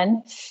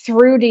on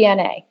through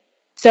DNA.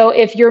 So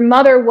if your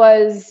mother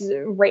was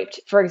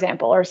raped, for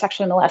example, or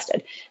sexually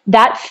molested,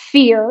 that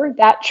fear,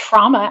 that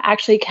trauma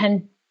actually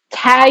can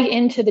tag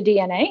into the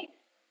DNA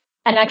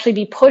and actually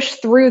be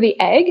pushed through the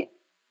egg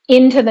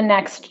into the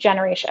next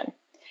generation.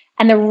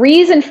 And the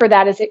reason for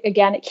that is,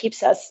 again, it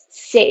keeps us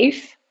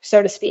safe,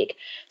 so to speak.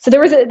 So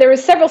there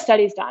was several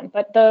studies done,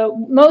 but the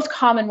most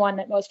common one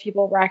that most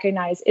people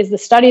recognize is the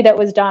study that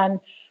was done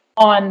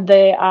on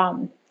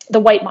the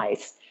white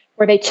mice,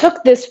 where they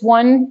took this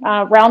one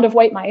round of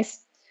white mice.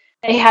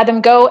 They had them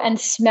go and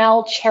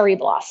smell cherry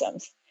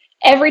blossoms.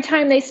 Every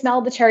time they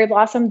smelled the cherry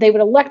blossom, they would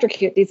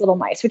electrocute these little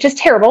mice, which is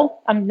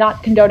terrible. I'm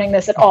not condoning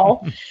this at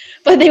all,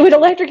 but they would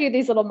electrocute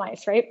these little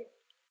mice, right?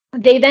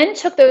 They then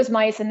took those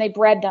mice and they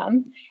bred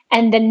them.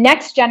 And the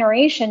next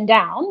generation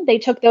down, they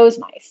took those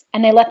mice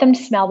and they let them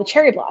smell the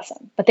cherry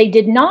blossom, but they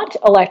did not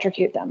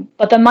electrocute them.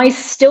 But the mice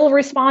still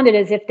responded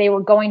as if they were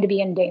going to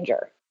be in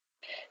danger.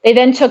 They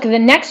then took the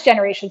next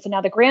generation, so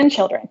now the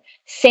grandchildren,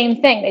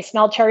 same thing. They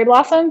smelled cherry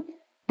blossom.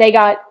 They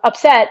got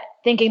upset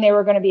thinking they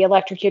were going to be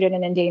electrocuted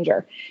and in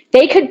danger.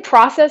 They could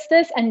process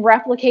this and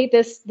replicate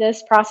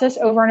this process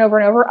over and over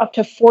and over up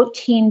to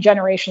 14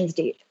 generations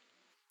deep.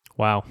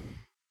 Wow.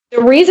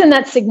 The reason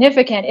that's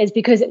significant is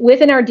because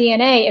within our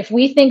DNA, if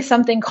we think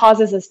something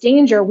causes us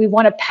danger, we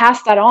want to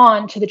pass that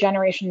on to the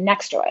generation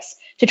next to us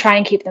to try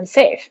and keep them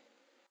safe.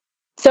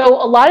 So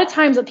a lot of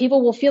times that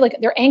people will feel like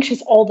they're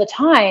anxious all the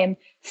time.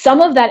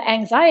 Some of that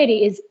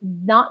anxiety is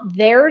not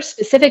theirs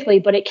specifically,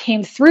 but it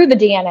came through the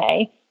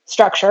DNA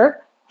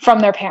structure from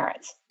their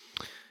parents.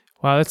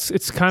 Wow,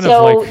 it's kind of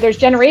like... So there's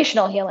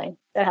generational healing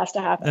that has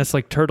to happen. That's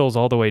like turtles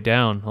all the way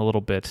down a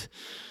little bit.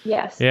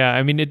 Yes. Yeah,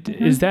 I mean,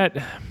 is that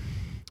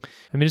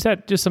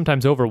just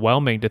sometimes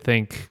overwhelming to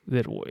think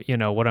that,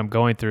 what I'm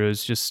going through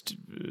is just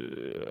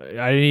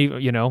I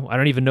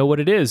don't even know what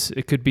it is.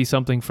 It could be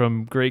something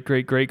from great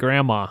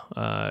grandma,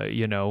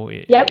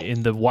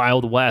 in the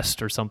Wild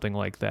West or something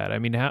like that. I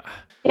mean, I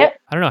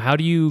don't know. How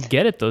do you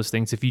get at those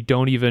things if you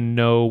don't even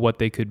know what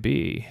they could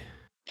be?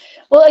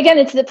 Well, again,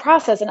 it's the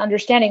process and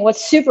understanding.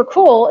 What's super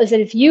cool is that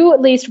if you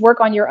at least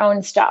work on your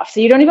own stuff, so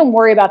you don't even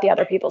worry about the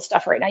other people's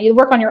stuff right now, you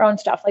work on your own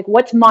stuff. Like,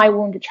 what's my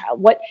wounded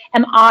child? What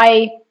am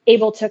I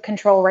able to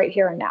control right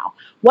here and now?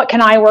 What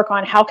can I work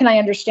on? How can I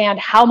understand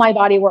how my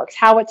body works,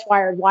 how it's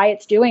wired, why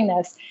it's doing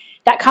this?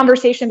 That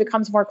conversation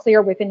becomes more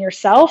clear within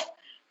yourself.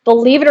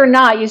 Believe it or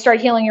not, you start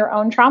healing your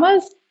own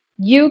traumas,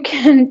 you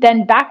can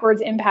then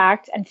backwards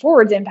impact and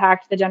forwards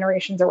impact the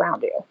generations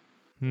around you.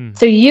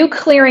 So you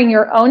clearing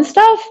your own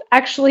stuff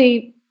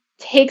actually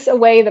takes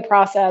away the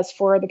process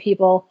for the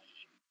people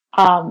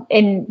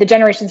in the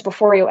generations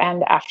before you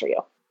and after you.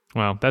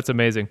 Wow, that's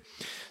amazing.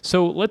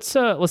 So let's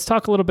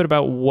talk a little bit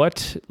about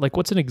what's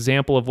an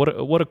example of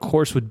what a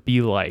course would be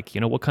like.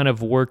 What kind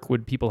of work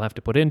would people have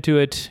to put into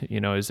it?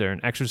 Is there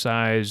an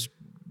exercise,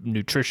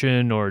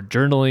 nutrition, or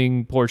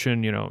journaling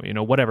portion?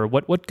 Whatever.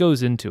 What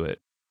goes into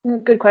it?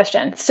 Good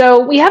question. So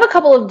we have a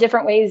couple of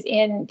different ways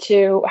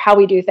into how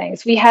we do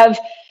things. We have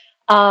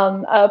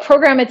a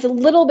program. It's a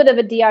little bit of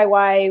a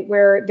DIY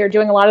where they're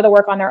doing a lot of the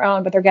work on their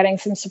own, but they're getting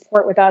some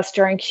support with us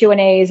during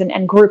Q&As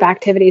and group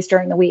activities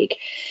during the week.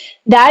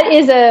 That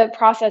is a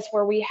process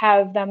where we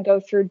have them go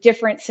through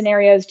different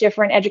scenarios,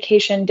 different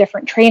education,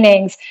 different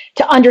trainings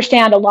to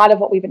understand a lot of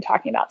what we've been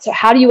talking about. So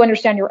how do you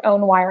understand your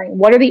own wiring?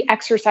 What are the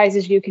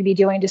exercises you could be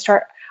doing to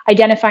start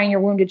identifying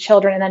your wounded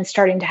children and then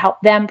starting to help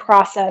them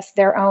process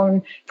their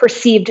own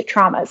perceived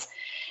traumas?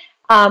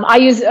 I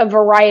use a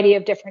variety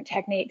of different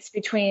techniques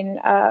between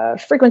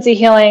frequency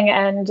healing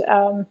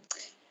and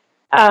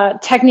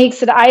techniques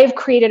that I've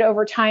created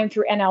over time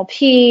through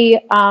NLP,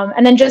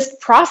 and then just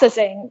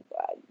processing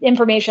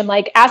information,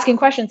 like asking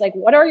questions like,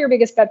 what are your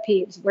biggest pet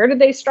peeves? Where did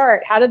they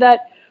start? How did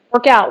that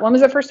work out? When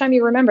was the first time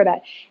you remember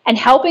that? And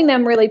helping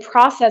them really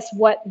process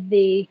what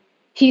the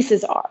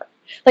pieces are.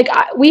 Like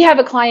we have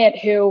a client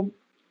who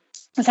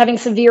was having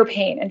severe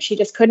pain and she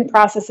just couldn't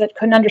process it,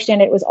 couldn't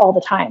understand it. It was all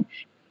the time.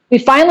 We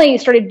finally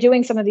started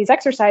doing some of these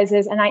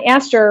exercises, and I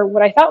asked her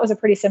what I thought was a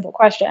pretty simple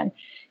question,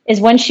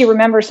 is when she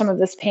remembers some of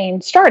this pain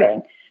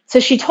starting. So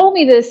she told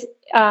me this,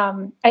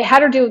 I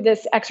had her do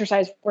this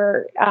exercise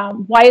where,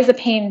 why is the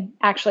pain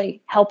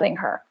actually helping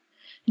her?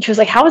 And she was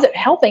like, how is it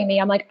helping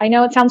me? I'm like, I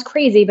know it sounds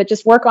crazy, but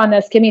just work on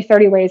this. Give me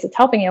 30 ways it's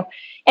helping you.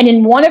 And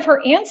in one of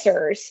her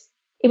answers,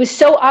 it was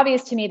so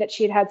obvious to me that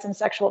she had had some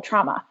sexual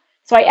trauma.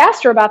 So I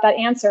asked her about that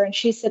answer, and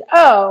she said,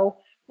 oh,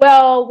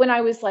 well, when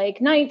I was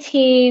like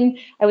 19,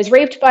 I was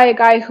raped by a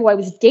guy who I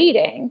was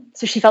dating,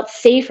 so she felt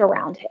safe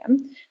around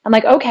him. I'm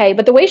like, okay,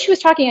 but the way she was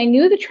talking, I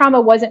knew the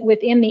trauma wasn't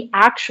within the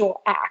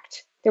actual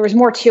act. There was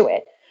more to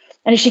it.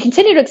 And as she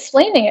continued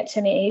explaining it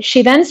to me,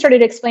 she then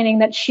started explaining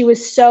that she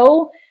was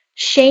so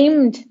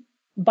shamed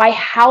by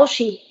how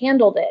she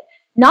handled it.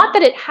 Not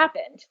that it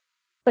happened,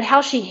 but how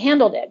she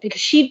handled it,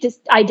 because she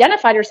just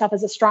identified herself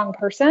as a strong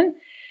person.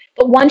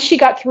 But once she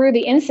got through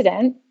the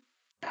incident,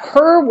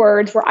 her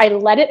words were, I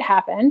let it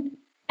happen,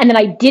 and then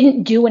I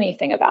didn't do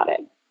anything about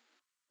it.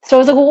 So I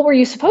was like, well, what were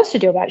you supposed to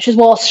do about it? She says,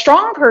 well, a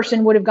strong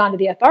person would have gone to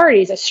the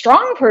authorities. A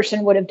strong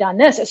person would have done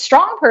this. A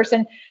strong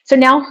person. So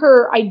now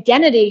her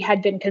identity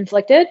had been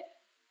conflicted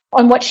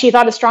on what she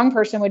thought a strong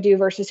person would do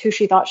versus who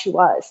she thought she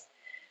was.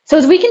 So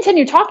as we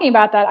continued talking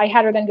about that, I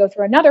had her then go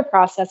through another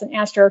process and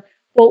asked her,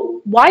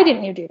 well, why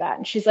didn't you do that?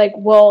 And she's like,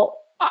 well,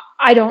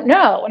 I don't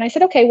know. And I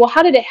said, okay, well,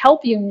 how did it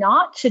help you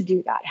not to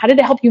do that? How did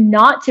it help you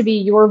not to be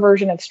your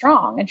version of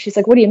strong? And she's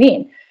like, what do you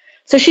mean?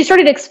 So she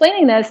started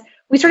explaining this.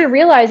 We started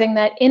realizing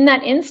that in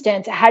that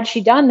instance, had she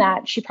done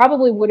that, she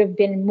probably would have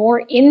been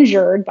more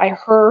injured by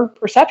her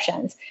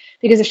perceptions,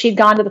 because if she'd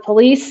gone to the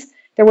police,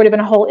 there would have been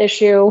a whole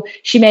issue.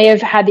 She may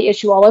have had the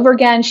issue all over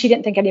again. She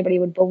didn't think anybody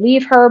would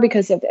believe her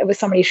because it was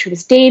somebody she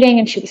was dating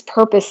and she was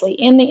purposely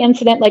in the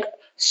incident, like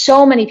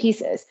so many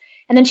pieces.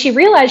 And then she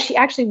realized she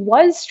actually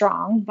was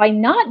strong by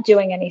not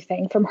doing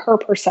anything from her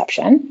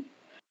perception,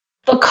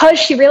 because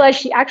she realized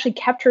she actually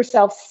kept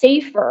herself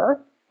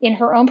safer in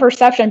her own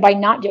perception by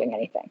not doing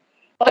anything.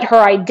 But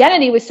her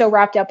identity was so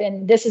wrapped up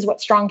in this is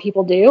what strong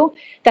people do,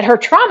 that her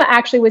trauma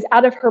actually was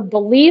out of her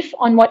belief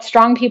on what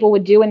strong people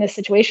would do in this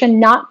situation,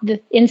 not the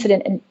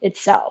incident in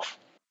itself.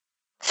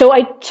 So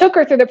I took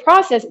her through the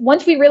process.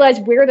 Once we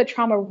realized where the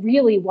trauma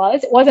really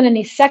was, it wasn't in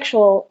the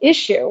sexual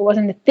issue, it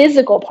wasn't the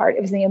physical part,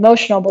 it was the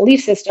emotional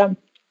belief system.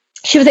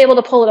 She was able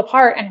to pull it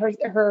apart, and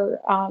her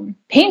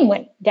pain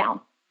went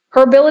down.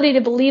 Her ability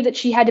to believe that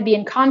she had to be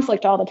in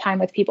conflict all the time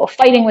with people,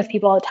 fighting with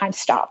people all the time,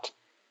 stopped.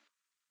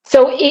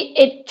 So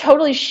it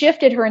totally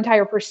shifted her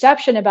entire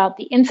perception about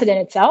the incident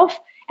itself.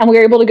 And we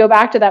were able to go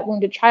back to that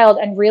wounded child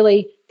and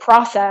really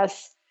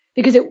process,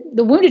 because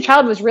the wounded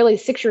child was really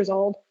 6 years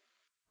old.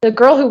 The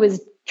girl who was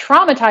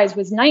traumatized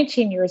was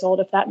 19 years old,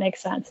 if that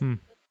makes sense.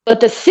 But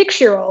the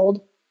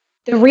 6-year-old,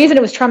 the reason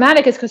it was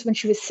traumatic is because when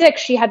she was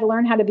 6, she had to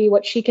learn how to be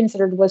what she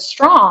considered was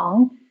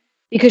strong,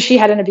 because she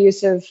had an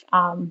abusive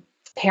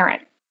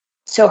parent.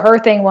 So her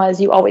thing was,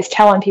 you always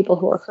tell on people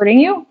who are hurting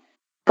you.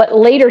 but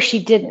later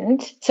she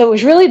didn't. So it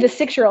was really the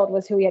 6-year-old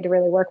was who we had to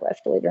really work with,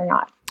 believe it or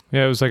not.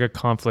 Yeah, it was like a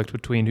conflict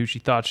between who she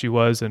thought she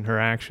was and her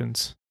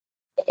actions.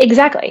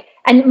 Exactly.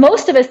 And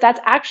most of us, that's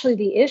actually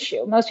the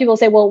issue. Most people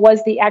say, well,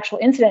 was the actual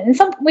incident? In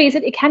some ways,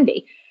 it can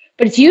be.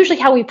 But it's usually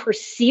how we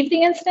perceive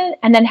the incident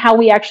and then how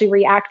we actually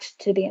react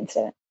to the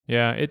incident.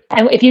 Yeah.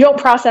 And if you don't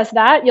process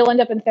that, you'll end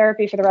up in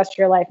therapy for the rest of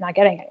your life not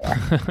getting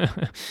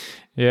anywhere.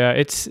 Yeah,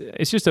 it's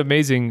just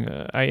amazing.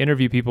 I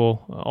interview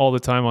people all the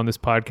time on this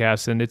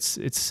podcast, and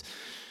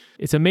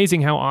it's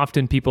amazing how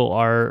often people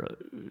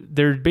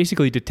they're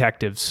basically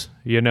detectives,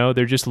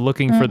 they're just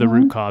looking for the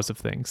root cause of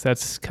things.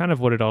 That's kind of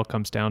what it all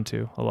comes down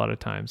to a lot of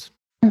times.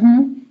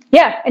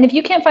 Yeah. And if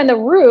you can't find the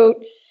root,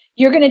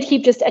 you're going to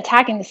keep just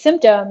attacking the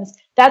symptoms.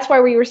 That's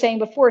why we were saying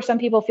before, some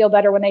people feel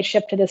better when they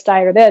shift to this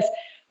diet or this.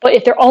 But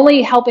if they're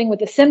only helping with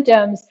the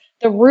symptoms,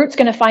 the root's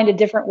going to find a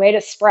different way to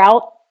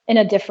sprout in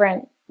a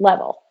different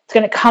level. It's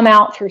going to come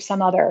out through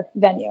some other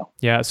venue.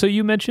 Yeah. So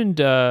you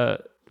mentioned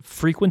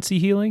frequency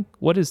healing.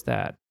 What is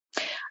that?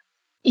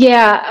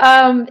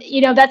 Yeah.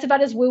 That's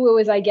about as woo-woo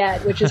as I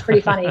get, which is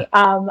pretty funny.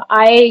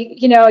 I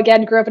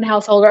again, grew up in a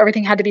household where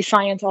everything had to be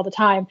science all the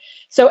time.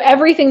 So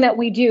everything that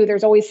we do,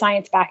 there's always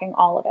science backing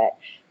all of it.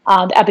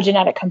 The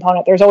epigenetic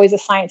component, there's always a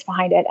science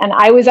behind it. And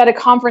I was at a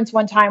conference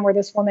one time where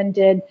this woman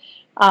did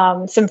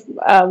some,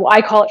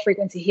 I call it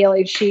frequency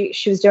healing. She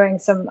was doing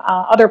some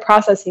other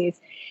processes.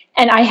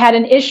 And I had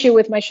an issue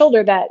with my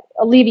shoulder that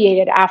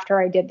alleviated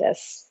after I did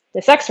this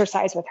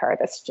exercise with her.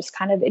 It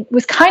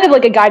was kind of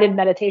like a guided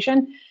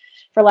meditation,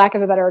 for lack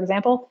of a better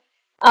example.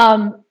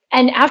 And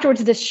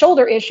afterwards, this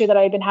shoulder issue that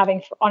I had been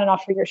having on and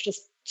off for years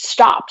just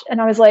stopped.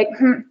 And I was like,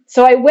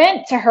 So I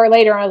went to her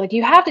later and I was like,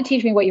 you have to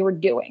teach me what you were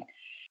doing.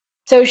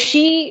 So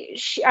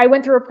I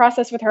went through a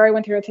process with her. I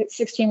went through a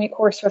 16-week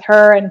course with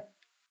her, and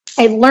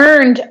I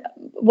learned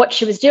what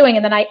she was doing.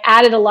 And then I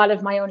added a lot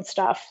of my own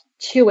stuff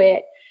to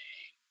it.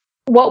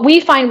 What we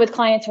find with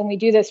clients when we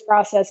do this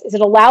process is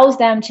it allows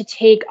them to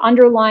take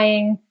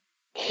underlying,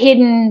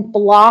 hidden,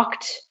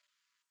 blocked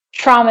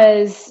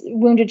traumas,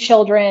 wounded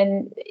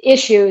children,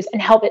 issues,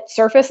 and help it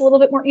surface a little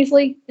bit more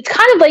easily. It's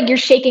kind of like you're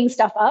shaking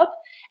stuff up,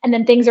 and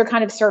then things are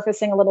kind of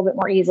surfacing a little bit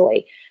more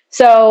easily.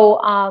 So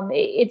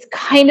it's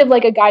kind of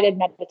like a guided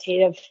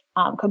meditative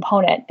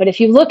component. But if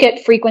you look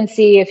at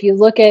frequency, if you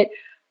look at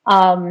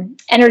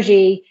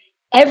energy,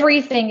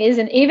 everything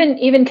isn't,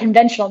 even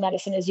conventional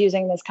medicine is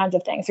using these kinds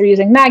of things. They're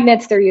using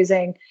magnets, they're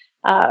using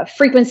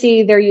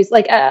frequency, they're using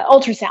like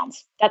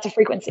ultrasounds. That's a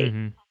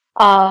frequency.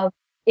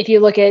 If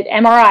you look at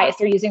MRIs,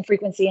 they're using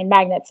frequency and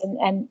magnets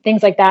and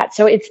things like that.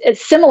 So it's a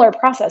similar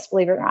process,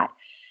 believe it or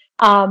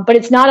not. But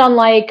it's not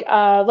unlike,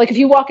 like if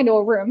you walk into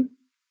a room,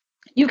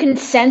 you can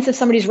sense if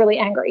somebody's really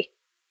angry.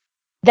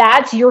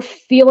 You're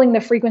feeling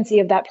the frequency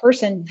of that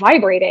person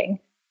vibrating,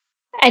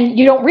 and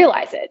you don't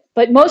realize it.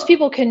 But most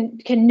people can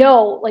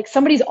know, like,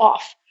 somebody's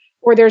off,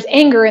 or there's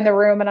anger in the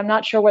room and I'm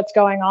not sure what's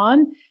going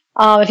on.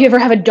 If you ever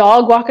have a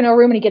dog walk into a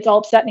room and he gets all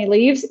upset and he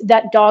leaves,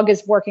 that dog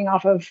is working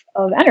off of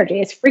energy.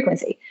 It's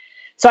frequency.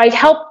 So I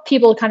help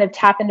people kind of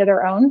tap into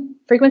their own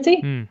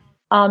frequency.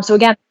 So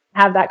again,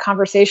 have that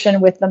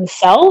conversation with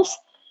themselves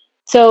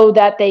so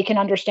that they can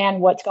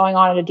understand what's going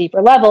on at a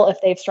deeper level if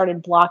they've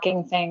started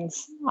blocking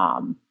things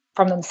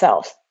from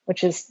themselves,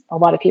 which is a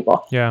lot of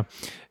people. Yeah.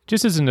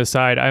 Just as an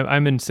aside,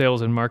 I'm in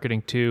sales and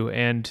marketing too,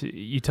 and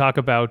you talk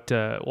about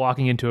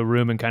walking into a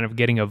room and kind of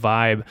getting a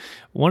vibe.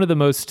 One of the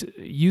most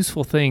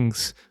useful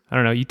things, I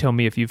don't know, you tell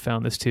me if you've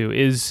found this too,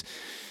 is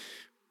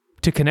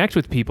to connect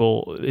with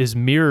people is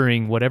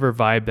mirroring whatever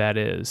vibe that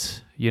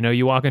is.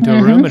 You walk into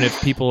a room and if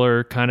people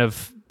are kind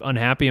of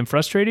unhappy and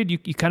frustrated,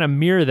 you kind of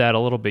mirror that a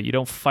little bit. You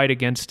don't fight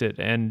against it,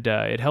 and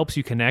it helps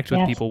you connect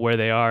with people where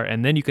they are,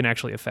 and then you can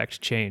actually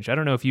affect change. I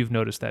don't know if you've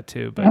noticed that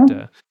too,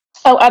 but...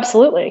 Oh,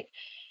 absolutely.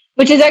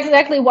 Which is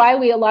exactly why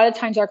a lot of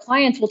times our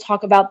clients will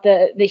talk about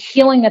the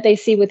healing that they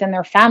see within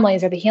their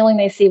families or the healing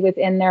they see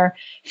within their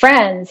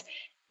friends.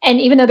 And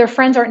even though their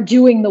friends aren't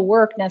doing the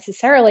work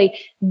necessarily,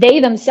 they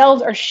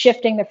themselves are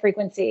shifting the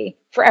frequency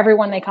for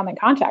everyone they come in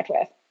contact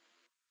with.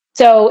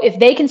 So if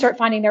they can start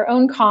finding their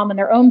own calm and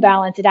their own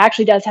balance, it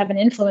actually does have an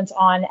influence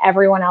on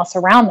everyone else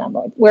around them.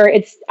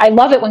 I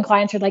love it when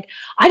clients are like,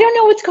 I don't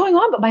know what's going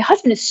on, but my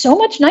husband is so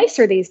much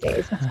nicer these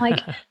days. It's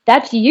like,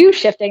 that's you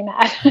shifting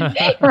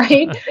that,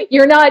 right?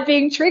 You're not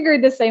being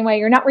triggered the same way.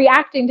 You're not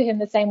reacting to him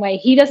the same way.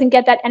 He doesn't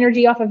get that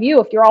energy off of you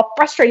if you're all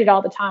frustrated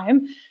all the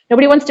time.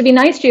 Nobody wants to be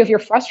nice to you if you're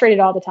frustrated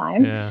all the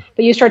time. Yeah.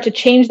 But you start to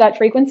change that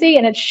frequency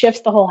and it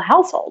shifts the whole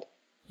household.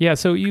 Yeah.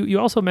 So you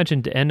also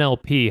mentioned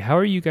NLP. How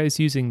are you guys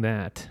using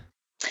that?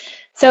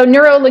 So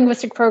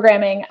neuro-linguistic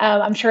programming,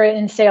 I'm sure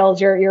in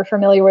sales, you're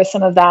familiar with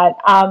some of that.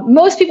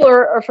 Most people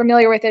are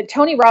familiar with it.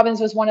 Tony Robbins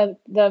was one of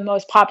the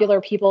most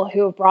popular people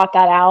who have brought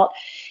that out.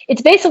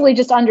 It's basically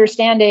just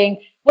understanding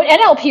what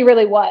NLP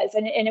really was.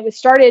 And it was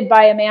started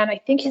by a man, I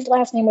think his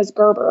last name was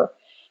Gerber,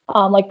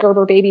 like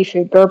Gerber baby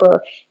food,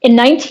 Gerber. In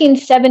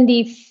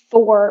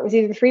 1974, it was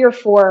either 3 or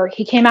 4,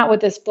 he came out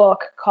with this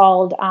book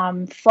called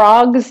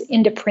Frogs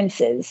into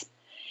Princes.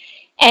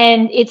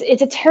 And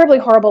it's a terribly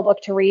horrible book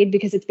to read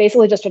because it's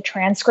basically just a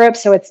transcript.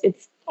 So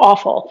it's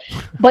awful.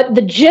 But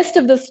the gist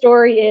of the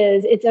story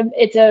is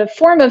it's a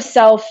form of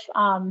self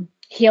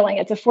healing.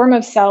 It's a form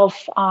of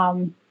self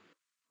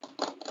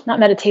not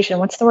meditation.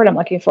 What's the word I'm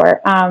looking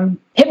for?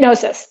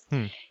 Hypnosis.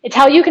 It's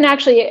how you can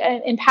actually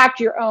impact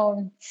your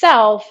own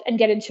self and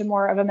get into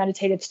more of a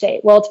meditative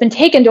state. Well, it's been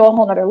taken to a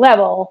whole nother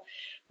level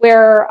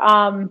where,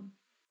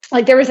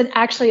 like there was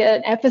actually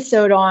an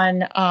episode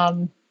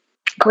on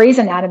Grey's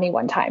Anatomy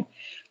one time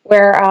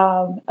where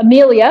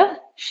Amelia,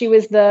 she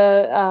was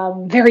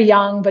the very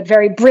young but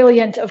very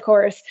brilliant, of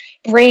course,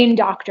 brain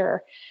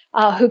doctor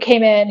who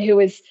came in, who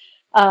was,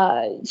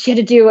 she had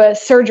to do a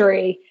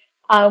surgery.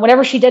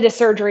 Whenever she did a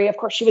surgery, of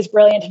course, she was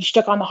brilliant and she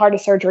took on the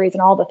hardest surgeries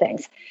and all the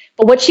things.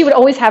 But what she would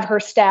always have her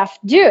staff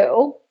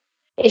do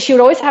is she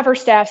would always have her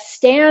staff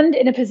stand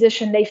in a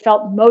position they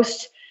felt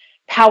most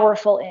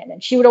powerful in.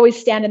 And she would always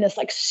stand in this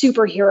like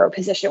superhero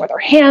position with her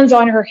hands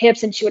on her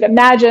hips. And she would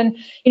imagine,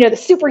 the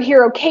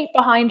superhero cape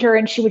behind her,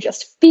 and she would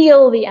just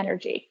feel the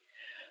energy.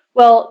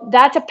 Well,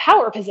 that's a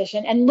power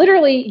position. And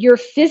literally your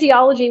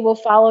physiology will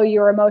follow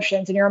your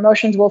emotions and your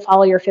emotions will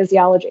follow your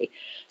physiology.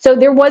 So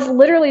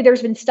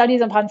there's been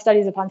studies upon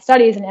studies upon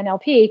studies in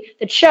NLP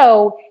that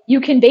show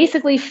you can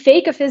basically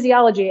fake a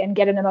physiology and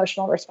get an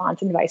emotional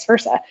response and vice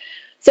versa.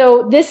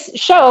 So this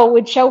show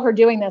would show her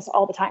doing this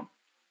all the time.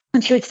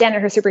 And she would stand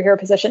in her superhero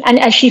position. And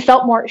as she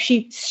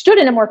stood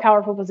in a more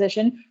powerful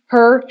position,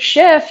 her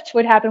shift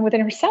would happen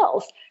within her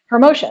cells, her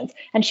emotions.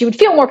 And she would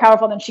feel more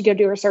powerful than she could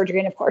do her surgery.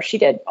 And of course, she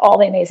did all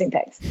the amazing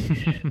things.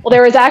 Well,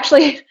 there was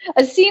actually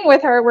a scene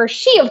with her where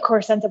she, of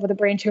course, ends up with a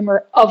brain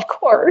tumor, of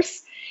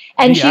course.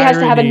 And she has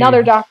to have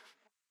another doctor.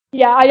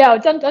 Yeah, I know.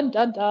 Dun, dun,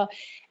 dun, dun.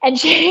 And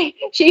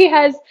she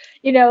has,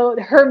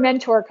 her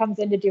mentor comes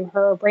in to do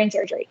her brain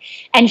surgery.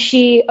 And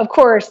she, of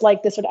course,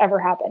 like this would ever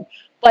happen.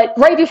 But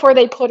right before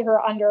they put her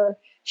under,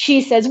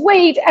 she says,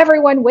 "Wait,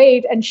 everyone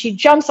wait." And she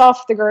jumps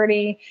off the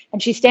gurney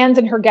and she stands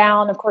in her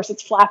gown. Of course,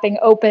 it's flapping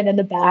open in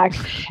the back.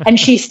 And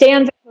she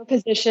stands in her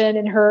position,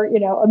 in her,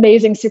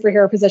 amazing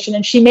superhero position.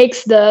 And she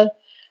makes the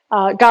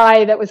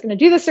guy that was going to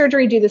do the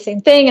surgery do the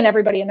same thing, and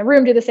everybody in the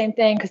room do the same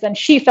thing, because then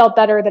she felt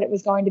better that it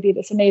was going to be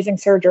this amazing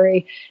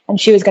surgery and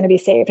she was going to be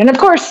saved. And of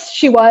course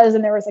she was,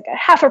 and there was like a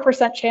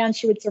 0.5% chance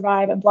she would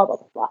survive and blah, blah,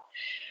 blah, blah.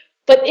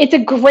 But it's a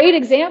great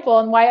example,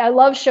 and why I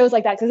love shows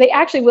like that, because they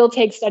actually will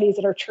take studies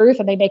that are truth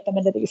and they make them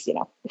into these,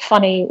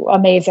 funny,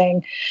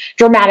 amazing,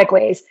 dramatic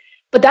ways.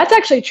 But that's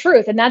actually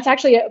truth. And that's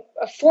actually a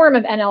form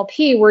of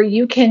NLP where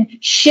you can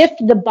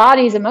shift the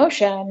body's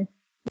emotion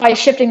by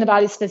shifting the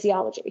body's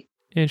physiology.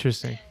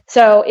 Interesting.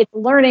 So it's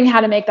learning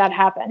how to make that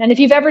happen. And if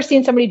you've ever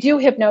seen somebody do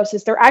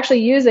hypnosis, they're actually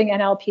using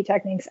NLP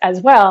techniques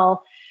as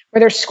well, where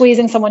they're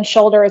squeezing someone's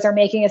shoulders or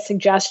making a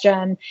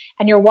suggestion,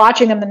 and you're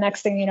watching them. The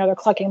next thing you know, they're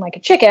clucking like a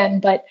chicken.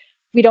 But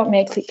we don't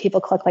make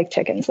people cluck like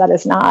chickens. That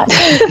is not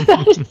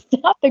that is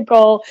not the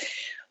goal.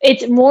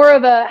 It's more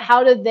of a,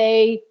 how do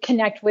they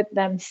connect with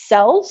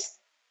themselves,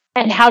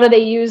 and how do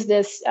they use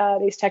these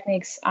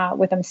techniques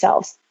with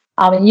themselves?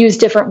 And use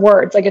different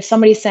words. Like if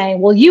somebody's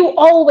saying, "Well, you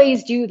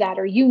always do that,"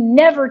 or "You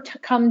never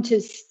come to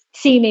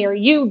see me," or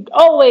 "You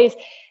always,"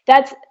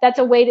 that's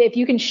a way to, if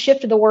you can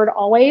shift the word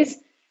 "always,"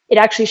 it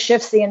actually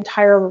shifts the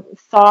entire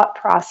thought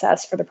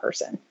process for the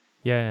person.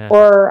 Yeah.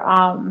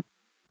 Or,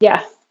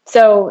 yeah.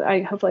 So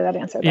hopefully that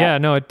answered that. Yeah,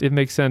 no, it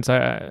makes sense.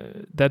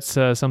 That's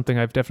something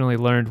I've definitely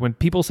learned. When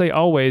people say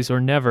always or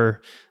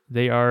never,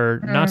 they are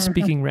not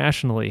speaking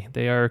rationally.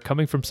 They are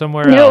coming from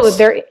somewhere else.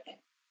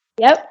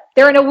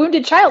 They're in a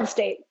wounded child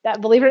state,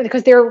 that, believe it,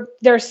 because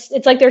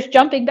it's like there's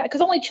jumping back, because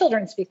only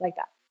children speak like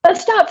that.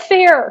 That's not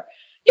fair.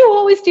 You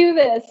always do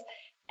this.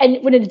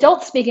 And when an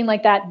adult's speaking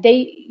like that,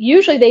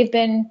 they've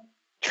been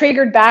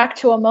triggered back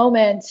to a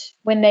moment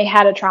when they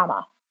had a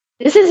trauma.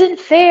 This isn't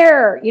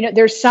fair.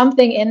 There's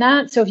something in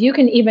that. So if you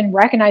can even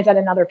recognize that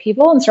in other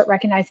people and start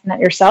recognizing that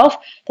yourself,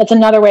 that's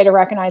another way to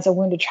recognize a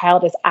wounded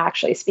child is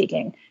actually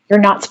speaking. You're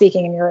not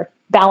speaking in your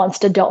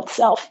balanced adult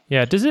self.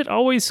 Yeah. Does it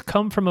always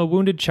come from a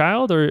wounded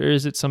child, or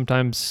is it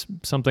sometimes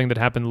something that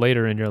happened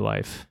later in your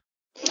life?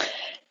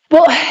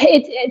 Well,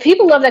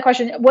 people love that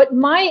question. What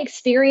my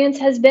experience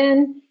has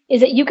been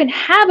is that you can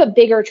have a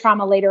bigger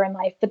trauma later in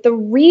life, but the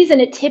reason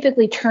it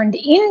typically turned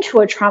into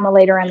a trauma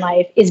later in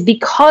life is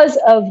because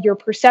of your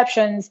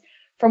perceptions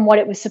from what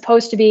it was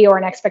supposed to be, or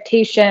an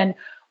expectation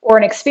or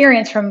an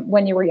experience from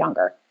when you were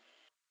younger.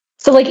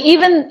 So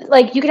even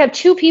you could have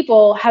two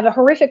people have a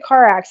horrific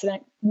car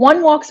accident.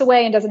 One walks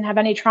away and doesn't have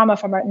any trauma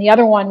from it, and the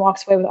other one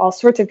walks away with all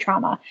sorts of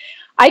trauma.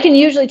 I can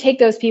usually take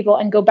those people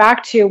and go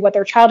back to what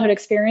their childhood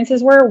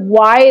experiences were,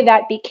 why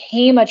that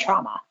became a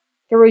trauma.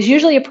 There was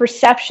usually a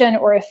perception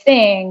or a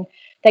thing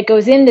that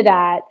goes into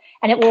that,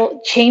 and it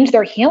will change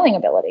their healing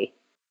ability.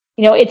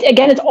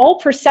 It's all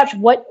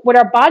perception. What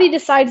our body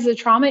decides as a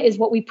trauma is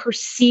what we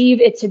perceive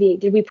it to be.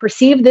 Did we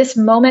perceive this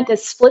moment,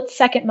 this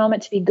split-second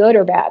moment, to be good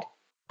or bad?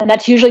 And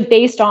that's usually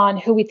based on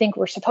who we think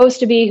we're supposed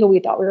to be, who we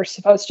thought we were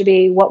supposed to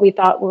be, what we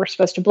thought we were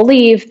supposed to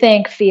believe,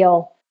 think,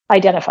 feel,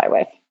 identify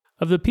with.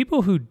 Of the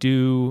people who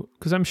do,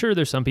 because I'm sure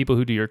there's some people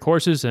who do your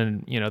courses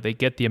and, they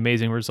get the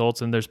amazing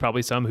results, and there's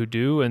probably some who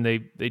do and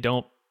they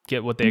don't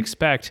get what they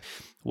expect.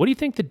 What do you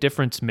think the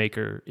difference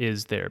maker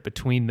is there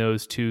between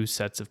those two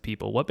sets of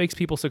people? What makes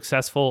people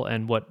successful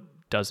and what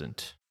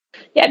doesn't?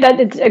 Yeah,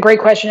 that's a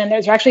great question. And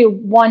there's actually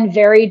one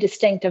very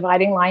distinct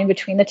dividing line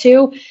between the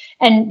two.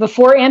 And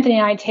before Anthony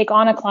and I take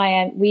on a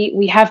client,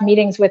 we have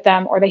meetings with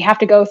them, or they have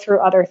to go through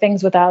other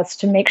things with us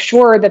to make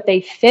sure that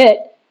they fit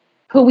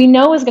who we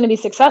know is going to be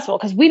successful,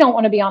 because we don't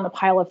want to be on the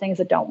pile of things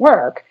that don't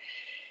work.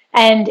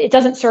 And it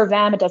doesn't serve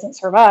them, it doesn't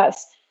serve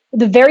us.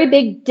 The very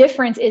big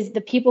difference is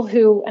the people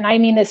who, and I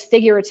mean this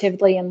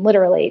figuratively and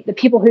literally, the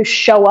people who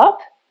show up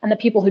and the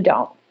people who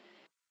don't.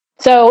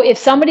 So if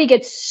somebody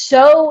gets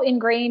so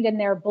ingrained in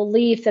their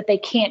belief that they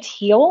can't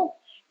heal,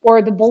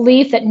 or the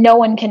belief that no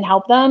one can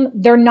help them,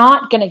 they're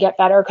not going to get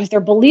better, because their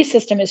belief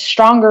system is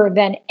stronger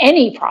than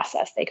any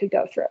process they could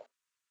go through.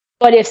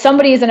 But if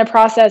somebody is in a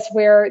process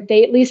where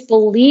they at least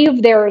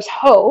believe there is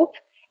hope,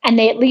 and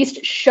they at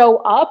least show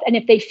up, and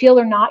if they feel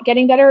they're not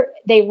getting better,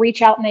 they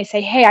reach out and they say,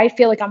 hey, I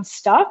feel like I'm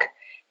stuck.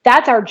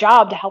 That's our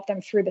job, to help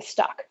them through the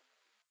stuck.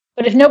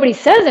 But if nobody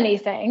says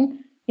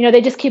anything, they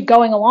just keep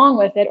going along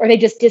with it, or they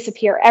just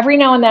disappear. Every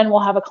now and then we'll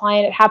have a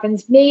client, it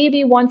happens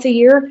maybe once a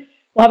year,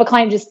 we'll have a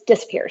client just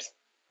disappears.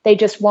 They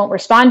just won't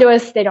respond to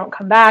us. They don't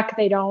come back.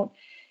 They don't.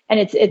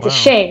 And it's Wow. a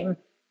shame,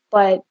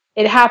 but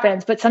it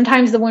happens. But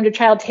sometimes the wounded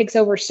child takes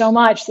over so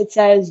much that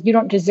says, you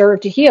don't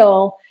deserve to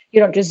heal. You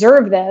don't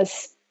deserve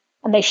this.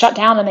 And they shut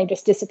down and they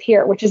just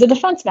disappear, which is a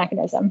defense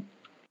mechanism.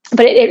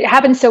 But it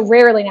happens so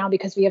rarely now,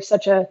 because we have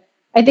such a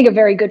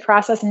very good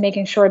process in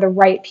making sure the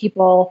right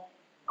people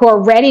who are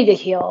ready to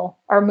heal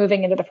are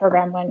moving into the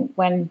program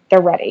when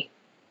they're ready.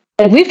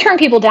 And we've turned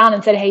people down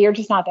and said, hey, you're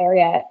just not there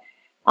yet.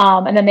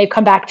 And then they've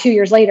come back 2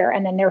 years later,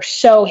 and then they're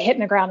so hitting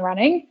the ground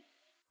running.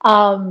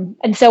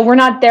 And so we're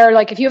not there.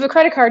 Like, if you have a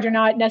credit card, you're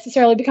not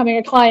necessarily becoming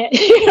a client.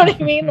 You know what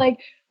I mean?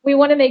 Like, we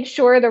want to make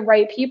sure the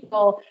right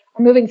people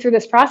are moving through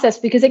this process,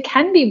 because it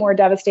can be more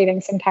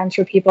devastating sometimes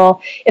for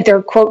people if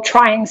they're, quote,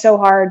 trying so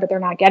hard, but they're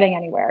not getting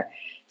anywhere.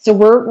 So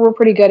we're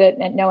pretty good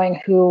at knowing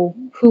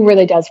who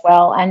really does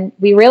well. And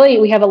we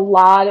have a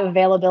lot of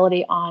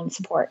availability on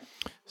support.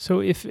 So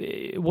if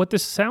what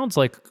this sounds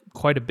like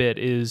quite a bit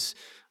is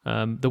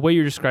the way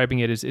you're describing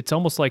it is it's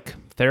almost like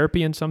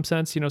therapy in some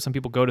sense. Some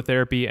people go to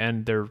therapy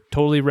and they're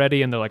totally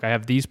ready and they're like, I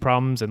have these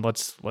problems and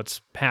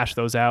let's hash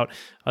those out.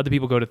 Other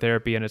people go to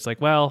therapy and it's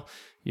like, well,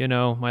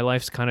 my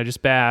life's kind of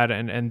just bad,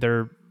 and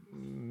they're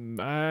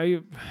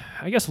I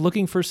guess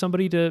looking for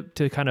somebody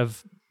to kind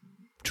of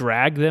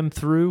drag them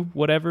through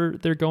whatever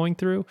they're going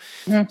through.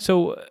 Mm-hmm.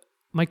 So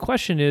my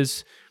question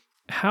is,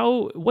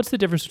 what's the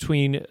difference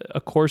between a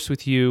course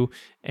with you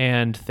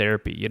and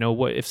therapy?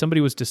 What if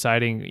somebody was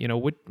deciding,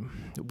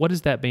 what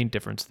is that main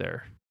difference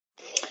there?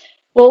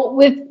 Well,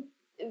 with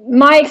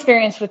my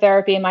experience with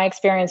therapy and my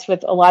experience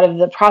with a lot of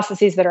the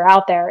processes that are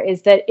out there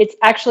is that it's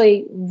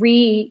actually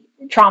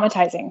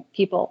re-traumatizing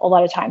people a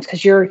lot of times,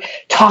 because you're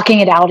talking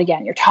it out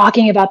again. You're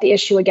talking about the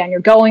issue again. You're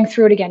going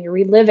through it again. You're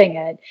reliving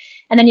it.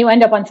 And then you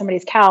end up on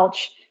somebody's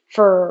couch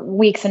for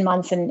weeks and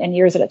months and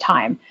years at a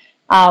time.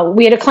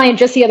 We had a client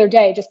just the other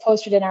day, just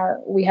posted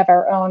we have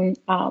our own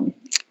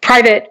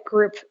private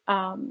group,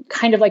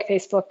 kind of like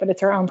Facebook, but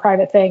it's our own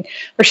private thing,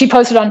 where she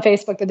posted on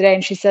Facebook the other day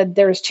and she said,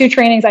 there's 2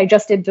 trainings. I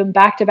just did them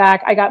back to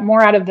back. I got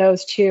more out of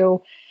those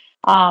 2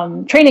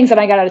 trainings than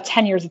I got out of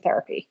 10 years of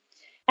therapy.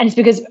 And it's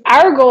because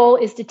our goal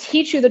is to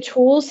teach you the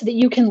tools so that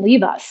you can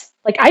leave us.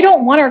 Like, I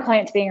don't want our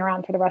clients being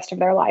around for the rest of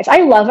their lives.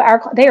 I love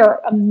they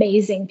are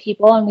amazing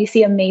people and we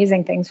see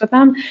amazing things with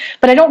them,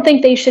 but I don't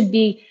think they should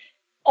be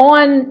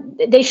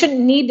they shouldn't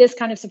need this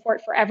kind of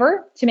support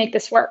forever to make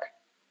this work.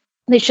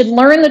 They should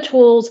learn the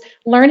tools,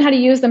 learn how to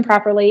use them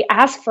properly,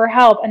 ask for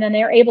help, and then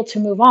they're able to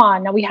move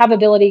on. Now, we have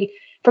ability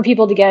for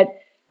people to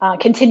get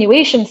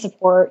continuation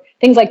support,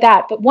 things like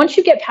that. But once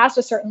you get past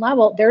a certain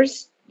level,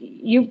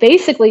 you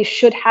basically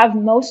should have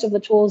most of the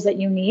tools that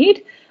you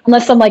need,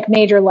 unless some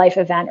major life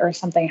event or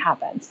something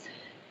happens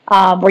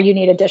where you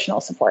need additional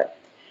support.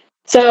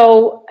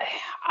 So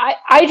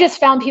I just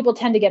found people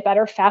tend to get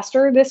better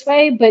faster this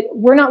way, but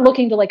we're not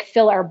looking to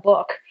fill our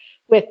book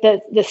with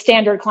the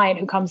standard client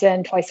who comes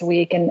in twice a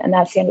week and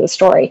that's the end of the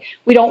story.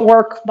 We don't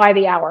work by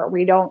the hour.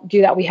 We don't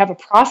do that. We have a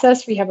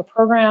process. We have a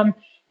program.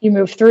 You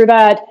move through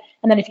that.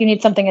 And then if you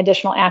need something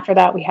additional after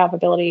that, we have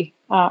ability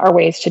or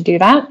ways to do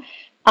that.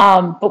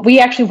 But we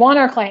actually want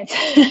our clients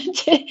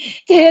to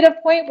hit a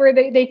point where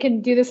they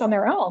can do this on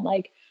their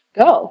own.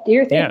 Go do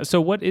your thing. Yeah.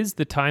 So what is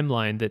the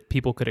timeline that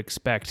people could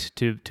expect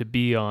to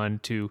be on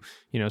to,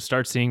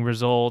 start seeing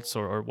results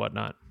or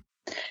whatnot?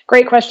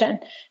 Great question.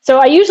 So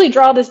I usually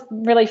draw this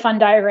really fun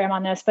diagram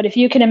on this, but if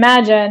you can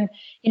imagine,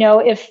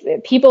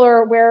 if people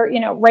are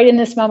right in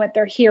this moment,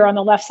 they're here on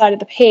the left side of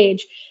the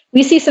page,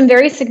 we see some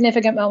very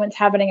significant moments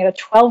happening at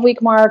a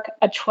 12-week mark,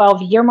 a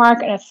 12-year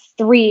mark, and a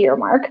 3-year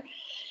mark.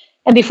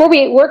 And before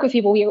we work with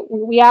people,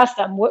 we ask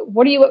them,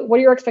 what are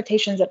your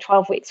expectations at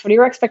 12 weeks? What are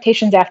your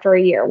expectations after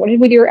a year? What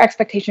would your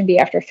expectation be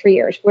after 3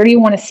 years? Where do you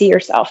want to see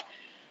yourself?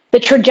 The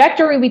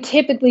trajectory we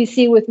typically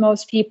see with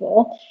most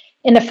people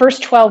in the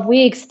first 12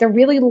 weeks, they're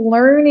really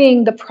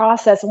learning the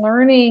process,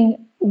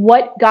 learning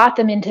what got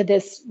them into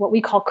this, what we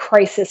call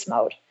crisis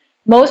mode.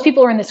 Most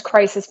people are in this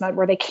crisis mode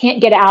where they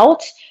can't get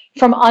out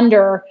from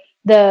under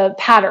the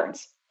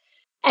patterns.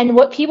 And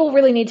what people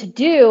really need to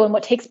do, and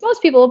what takes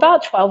most people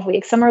about 12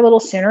 weeks, some are a little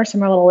sooner,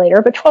 some are a little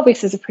later, but 12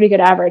 weeks is a pretty good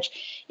average,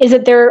 is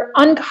that they're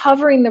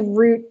uncovering the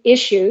root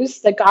issues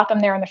that got them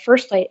there in the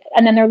first place.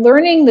 And then they're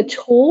learning the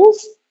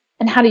tools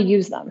and how to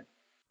use them,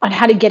 on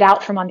how to get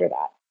out from under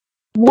that.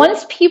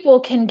 Once people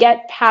can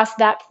get past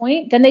that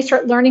point, then they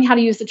start learning how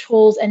to use the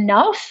tools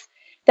enough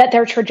that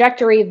their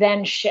trajectory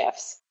then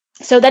shifts.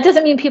 So that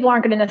doesn't mean people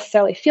aren't going to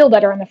necessarily feel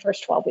better in the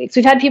first 12 weeks.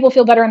 We've had people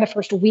feel better in the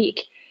first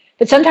week.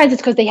 But sometimes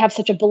it's because they have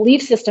such a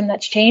belief system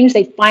that's changed.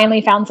 They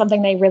finally found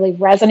something they really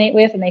resonate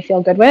with and they feel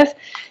good with.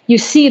 You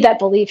see that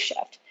belief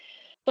shift.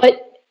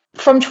 But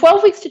from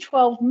 12 weeks to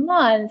 12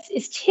 months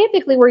is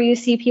typically where you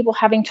see people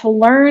having to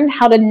learn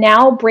how to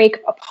now break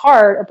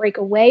apart or break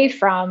away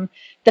from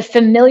the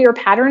familiar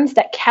patterns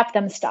that kept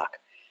them stuck.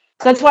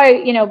 So that's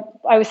why,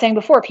 I was saying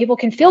before, people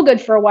can feel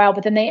good for a while,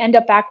 but then they end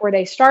up back where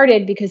they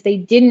started because they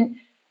didn't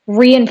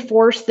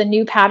reinforce the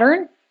new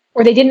pattern,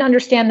 or they didn't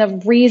understand the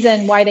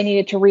reason why they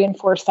needed to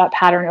reinforce that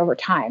pattern over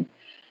time.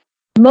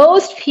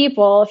 Most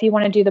people, if you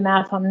want to do the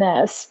math on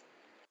this,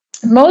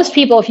 most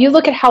people, if you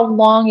look at how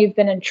long you've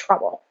been in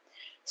trouble,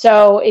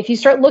 so if you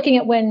start looking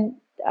at when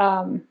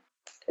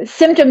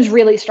symptoms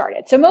really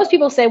started. So most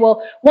people say,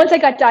 well, once I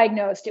got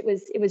diagnosed, it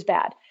was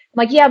bad. I'm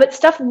like, yeah, but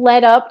stuff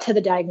led up to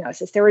the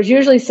diagnosis. There was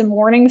usually some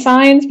warning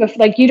signs,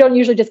 but you don't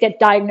usually just get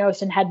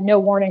diagnosed and had no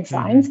warning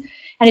signs. Mm-hmm.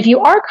 And if you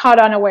are caught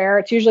unaware,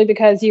 it's usually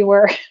because you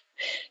were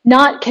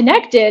not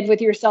connected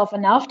with yourself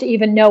enough to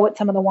even know what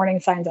some of the warning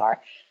signs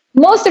are.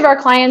 Most of our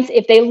clients,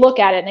 if they look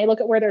at it and they look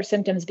at where their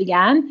symptoms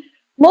began,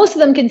 most of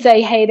them can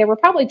say, hey, there were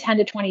probably 10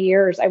 to 20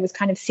 years I was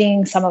kind of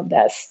seeing some of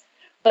this,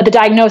 but the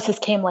diagnosis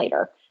came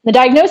later. The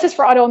diagnosis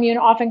for autoimmune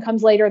often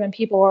comes later than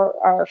people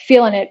are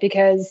feeling it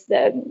because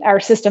our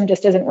system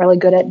just isn't really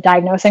good at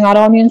diagnosing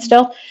autoimmune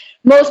still.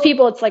 Most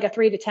people, it's like a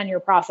 3 to 10 year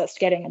process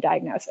getting a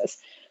diagnosis.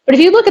 But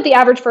if you look at the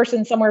average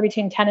person somewhere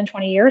between 10 and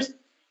 20 years,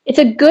 it's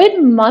a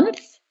good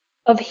month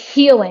of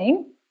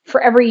healing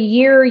for every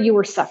year you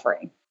were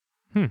suffering.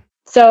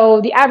 So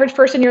the average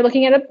person, you're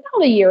looking at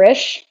about a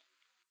year-ish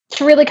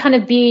to really kind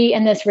of be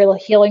in this real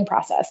healing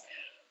process.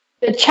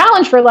 The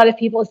challenge for a lot of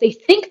people is they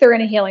think they're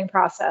in a healing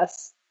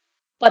process,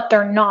 but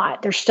they're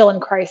not. They're still in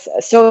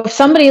crisis. So if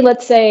somebody,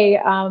 let's say,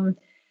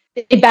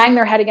 they bang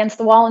their head against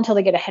the wall until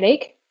they get a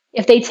headache,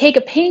 if they take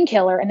a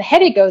painkiller and the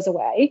headache goes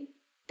away,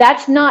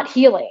 that's not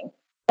healing.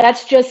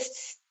 That's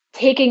just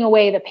taking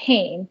away the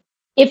pain.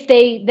 If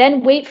they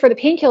then wait for the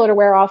painkiller to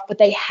wear off, but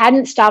they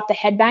hadn't stopped the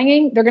head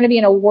banging, they're going to be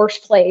in a worse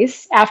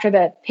place after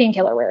the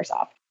painkiller wears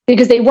off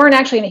because they weren't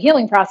actually in a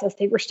healing process.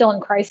 They were still in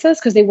crisis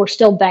because they were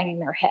still banging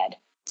their head.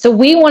 So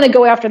we want to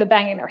go after the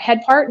banging their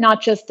head part,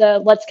 not just the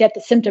let's get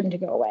the symptom to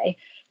go away.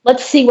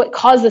 Let's see what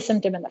caused the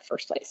symptom in the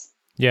first place.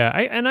 Yeah,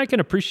 I can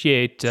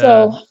appreciate.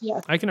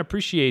 I can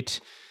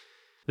appreciate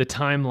the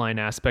timeline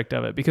aspect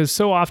of it because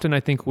so often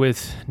I think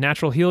with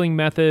natural healing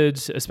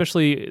methods,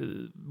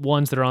 especially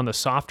ones that are on the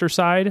softer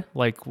side,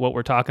 like what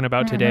we're talking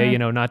about today,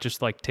 not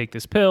just like take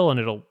this pill and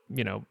it'll,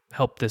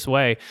 help this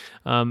way.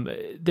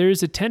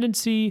 There's a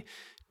tendency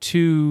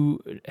to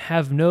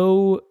have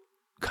no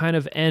kind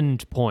of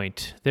end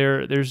point.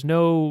 There's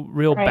no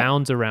real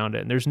bounds around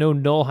it. And there's no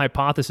null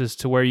hypothesis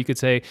to where you could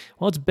say,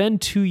 well, it's been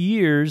 2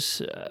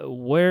 years.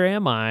 Where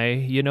am I?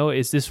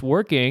 Is this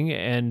working?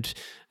 And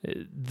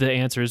the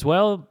answer is,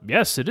 well,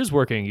 yes, it is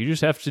working. You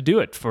just have to do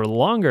it for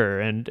longer.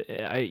 And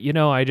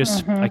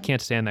I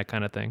can't stand that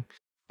kind of thing.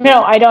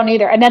 No, I don't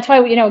either. And that's why,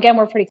 again,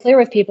 we're pretty clear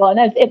with people.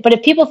 But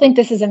if people think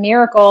this is a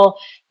miracle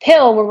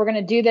pill where we're going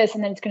to do this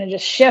and then it's going to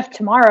just shift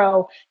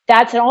tomorrow,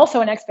 that's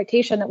also an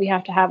expectation that we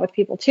have to have with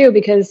people too.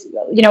 Because,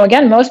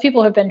 again, most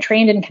people have been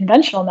trained in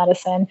conventional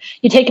medicine.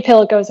 You take a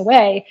pill, it goes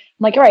away.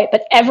 I'm like, all right,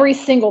 but every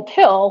single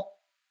pill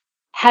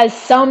has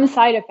some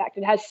side effect.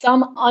 It has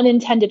some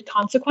unintended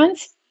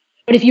consequence.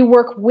 But if you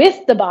work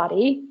with the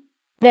body,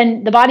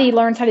 then the body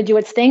learns how to do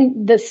its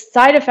thing. The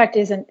side effect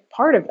isn't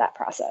part of that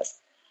process.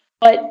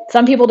 But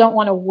some people don't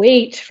want to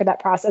wait for that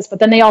process, but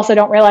then they also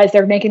don't realize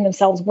they're making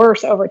themselves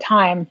worse over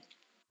time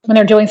when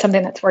they're doing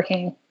something that's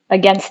working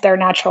against their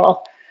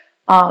natural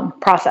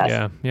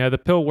process. Yeah. The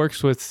pill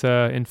works with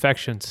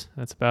infections.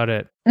 That's about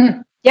it.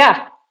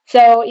 Yeah.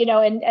 So,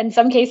 in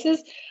some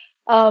cases,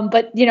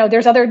 but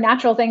there's other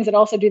natural things that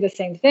also do the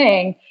same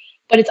thing.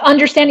 But it's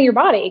understanding your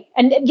body.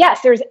 And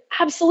yes, there's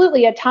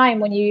absolutely a time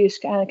when you use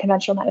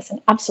conventional medicine.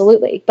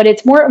 Absolutely. But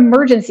it's more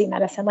emergency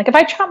medicine. Like if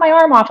I chop my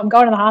arm off, I'm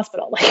going to the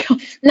hospital,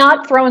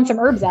 not throwing some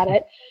herbs at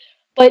it.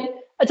 But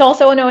it's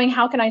also knowing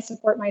how can I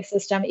support my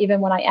system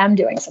even when I am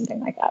doing something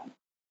like that.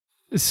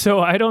 So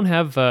I don't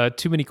have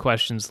too many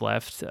questions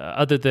left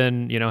other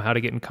than, how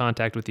to get in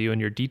contact with you and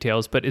your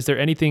details. But is there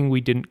anything we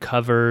didn't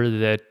cover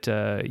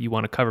that you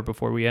want to cover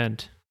before we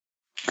end?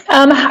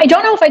 I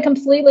don't know if I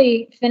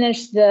completely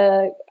finished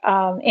the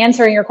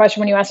answering your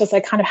question when you asked us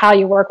like kind of how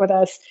you work with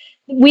us.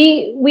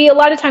 We a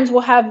lot of times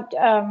will have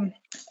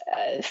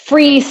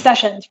free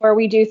sessions where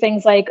we do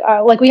things like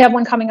we have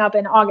one coming up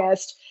in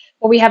August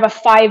where we have a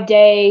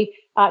 5-day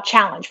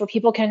challenge where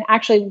people can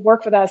actually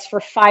work with us for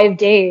 5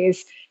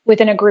 days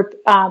within a group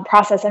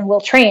process, and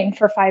we'll train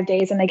for 5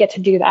 days and they get to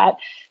do that.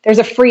 There's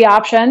a free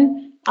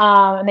option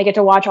and they get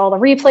to watch all the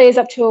replays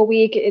up to a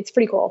week. It's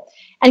pretty cool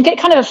and get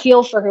kind of a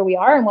feel for who we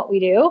are and what we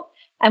do.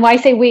 And when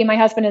I say we, my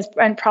husband is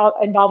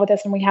involved with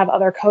us, and we have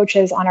other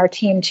coaches on our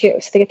team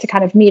too. So they get to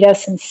kind of meet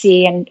us and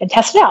see and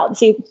test it out and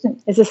see,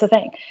 is this a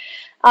thing?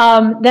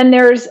 Then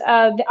there's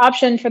the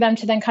option for them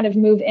to then kind of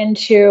move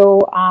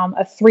into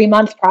a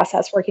 3-month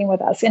process working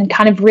with us and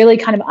kind of really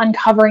kind of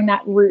uncovering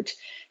that root,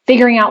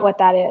 figuring out what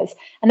that is.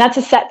 And that's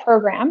a set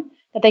program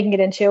that they can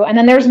get into. And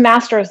then there's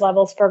master's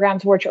levels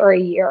programs, which are a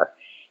year.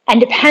 And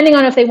depending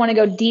on if they want to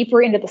go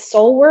deeper into the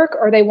soul work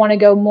or they want to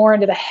go more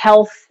into the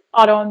health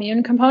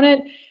autoimmune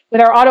component, with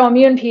our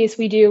autoimmune piece,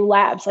 we do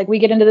labs. Like we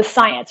get into the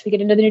science, we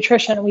get into the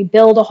nutrition, and we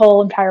build a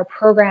whole entire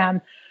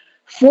program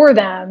for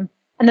them.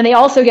 And then they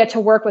also get to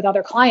work with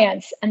other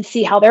clients and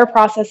see how they're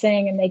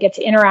processing, and they get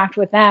to interact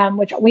with them,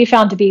 which we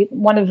found to be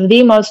one of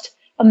the most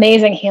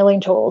amazing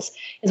healing tools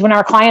is when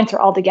our clients are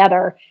all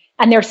together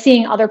and they're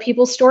seeing other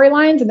people's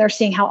storylines and they're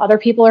seeing how other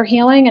people are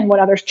healing and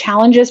what other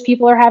challenges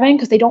people are having,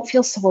 because they don't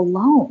feel so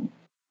alone.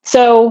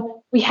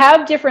 So we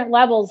have different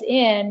levels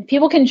in.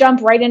 People can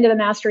jump right into the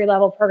mastery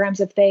level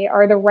programs if they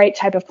are the right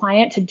type of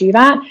client to do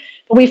that.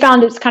 But we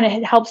found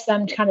it helps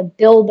them to kind of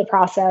build the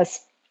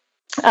process.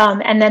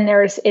 And then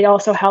it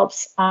also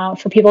helps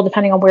for people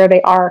depending on where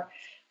they are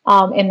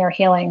in their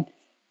healing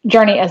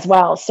journey as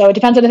well. So it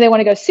depends on if they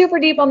want to go super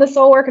deep on the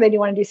soul work, or they do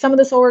want to do some of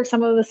the soul work,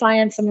 some of the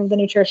science, some of the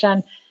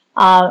nutrition.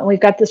 We've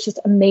got this just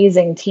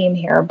amazing team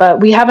here. But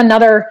we have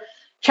another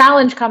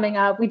challenge coming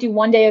up. We do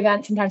 1-day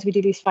events. Sometimes we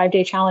do these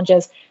 5-day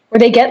challenges where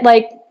they get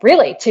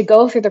really to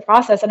go through the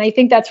process. And I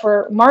think that's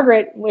where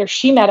Margaret, where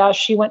she met us,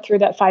 she went through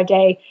that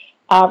 5-day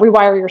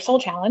Rewire Your Soul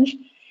challenge.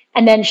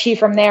 And then she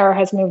from there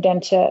has moved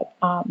into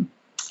the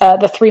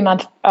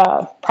 3-month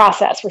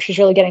process where she's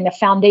really getting the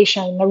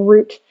foundation, the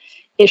root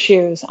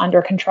issues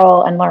under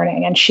control and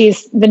learning. And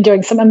she's been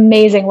doing some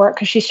amazing work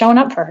because she's shown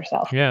up for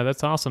herself. Yeah,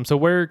 that's awesome. So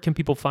where can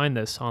people find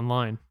this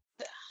online?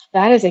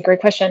 That is a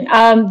great question.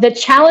 The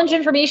challenge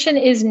information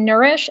is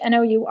Nourish,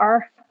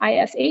 Nourish,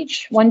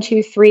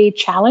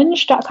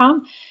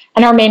 123challenge.com.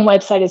 And our main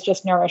website is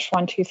just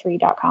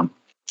nourish123.com.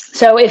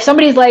 So if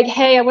somebody's like,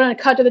 hey, I want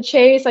to cut to the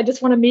chase, I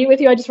just want to meet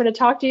with you, I just want to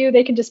talk to you,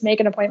 they can just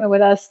make an appointment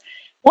with us.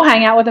 We'll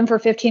hang out with them for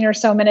 15 or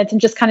so minutes and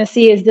just kind of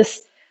see, is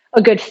this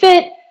a good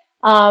fit?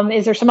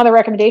 Is there some other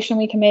recommendation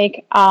we can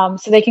make?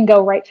 So they can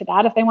go right to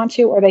that if they want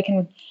to, or they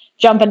can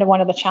jump into one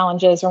of the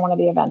challenges or one of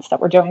the events that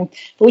we're doing.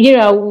 But,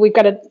 we've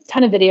got a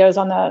ton of videos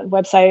on the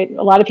website,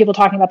 a lot of people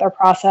talking about their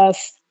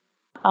process.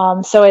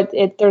 So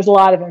there's a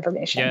lot of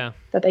information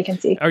that they can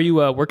see. Are you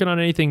working on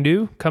anything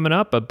new coming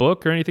up, a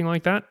book or anything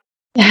like that?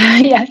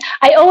 Yeah,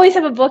 I always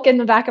have a book in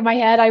the back of my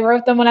head. I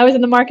wrote them when I was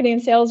in the marketing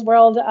and sales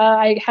world.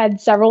 I had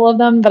several of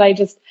them, but I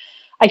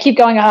keep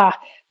going,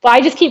 but I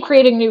just keep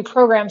creating new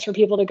programs for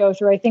people to go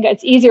through. I think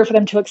it's easier for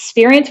them to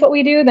experience what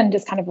we do than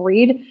just kind of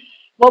read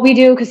what we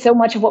do, because so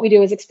much of what we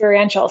do is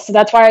experiential. So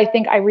that's why I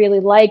think I really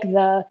like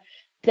the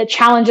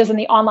challenges and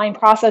the online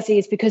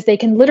processes, because they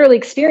can literally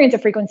experience a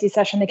frequency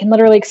session. They can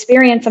literally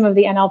experience some of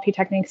the NLP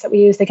techniques that we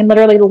use. They can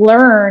literally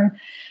learn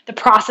the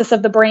process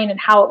of the brain and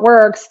how it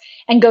works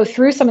and go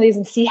through some of these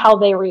and see how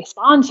they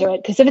respond to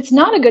it. Because if it's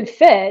not a good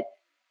fit,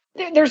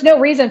 there's no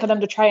reason for them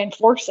to try and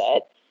force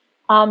it.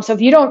 So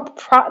if you don't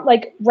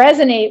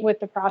resonate with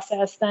the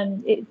process,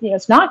 then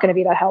it's not going to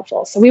be that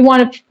helpful. So we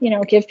want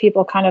to, give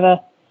people kind of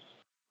a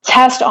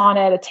test on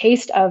it, a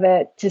taste of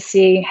it, to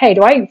see, hey,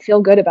 do I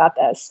feel good about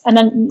this? And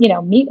then,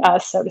 meet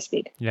us, so to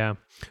speak. Yeah.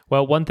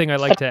 Well, one thing I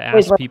like to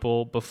ask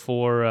people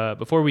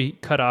before we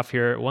cut off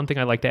here, one thing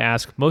I like to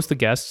ask most of the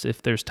guests,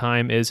 if there's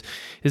time, is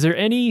there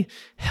any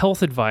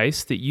health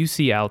advice that you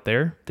see out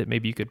there that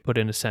maybe you could put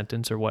in a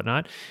sentence or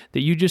whatnot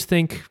that you just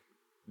think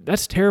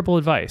that's terrible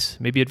advice?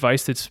 Maybe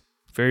advice that's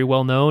very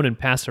well known and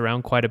passed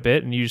around quite a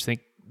bit, and you just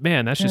think,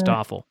 man, that's just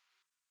awful.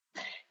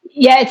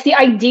 Yeah, it's the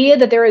idea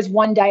that there is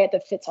one diet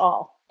that fits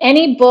all.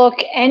 Any book,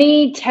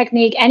 any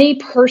technique, any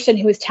person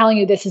who is telling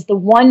you this is the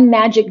one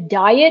magic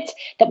diet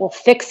that will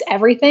fix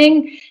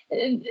everything,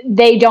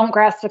 they don't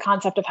grasp the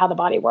concept of how the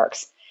body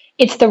works.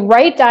 It's the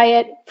right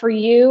diet for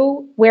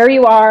you, where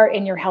you are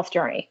in your health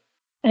journey.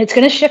 And it's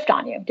going to shift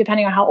on you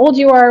depending on how old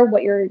you are,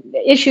 what your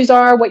issues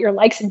are, what your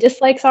likes and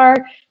dislikes are.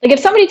 Like if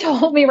somebody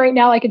told me right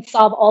now I could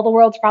solve all the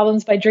world's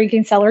problems by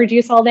drinking celery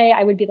juice all day,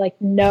 I would be like,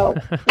 no,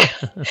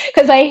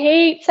 because I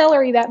hate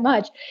celery that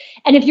much.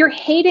 And if you're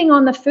hating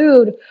on the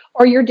food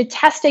or you're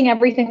detesting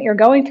everything that you're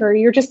going through,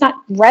 you're just not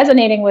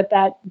resonating with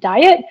that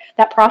diet,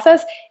 that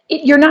process,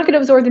 you're not going to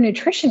absorb the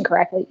nutrition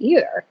correctly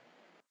either.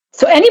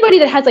 So anybody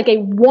that has like a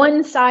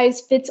one size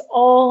fits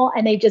all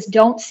and they just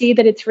don't see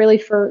that it's really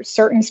for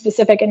certain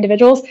specific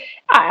individuals,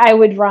 I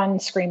would run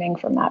screaming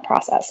from that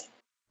process.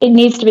 It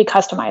needs to be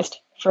customized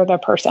for the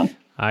person.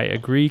 I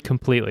agree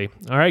completely.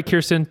 All right,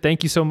 Kirsten,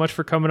 thank you so much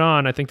for coming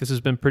on. I think this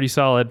has been pretty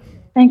solid.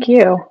 Thank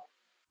you.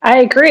 I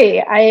agree.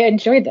 I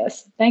enjoyed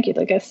this. Thank you,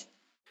 Lucas.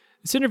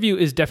 This interview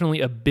is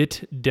definitely a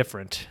bit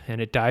different, and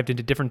it dived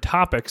into different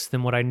topics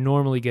than what I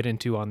normally get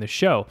into on this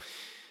show.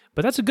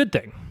 But that's a good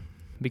thing,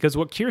 because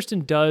what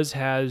Kirsten does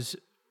has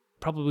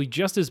probably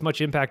just as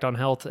much impact on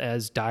health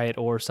as diet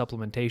or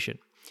supplementation.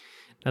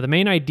 Now, the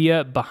main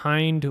idea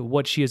behind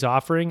what she is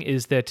offering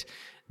is that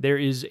there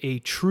is a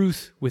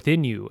truth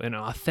within you, an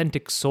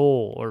authentic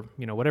soul, or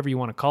whatever you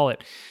want to call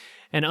it.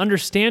 And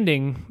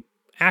understanding,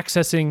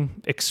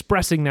 accessing,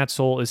 expressing that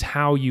soul is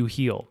how you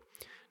heal.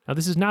 Now,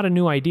 this is not a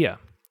new idea.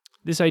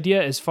 This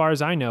idea, as far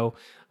as I know,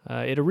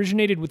 it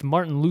originated with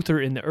Martin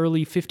Luther in the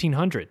early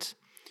 1500s.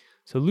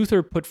 So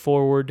Luther put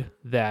forward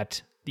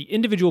that the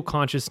individual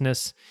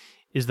consciousness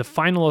is the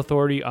final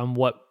authority on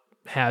what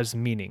has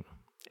meaning.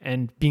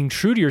 And being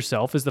true to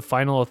yourself is the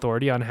final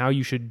authority on how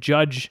you should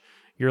judge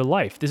your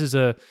life. This is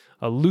a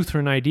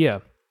Lutheran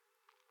idea.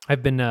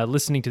 I've been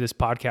listening to this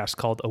podcast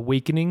called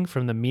Awakening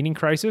from the Meaning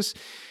Crisis,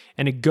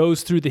 and it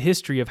goes through the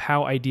history of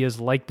how ideas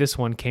like this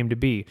one came to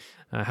be,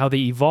 how they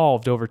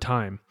evolved over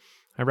time.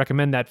 I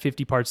recommend that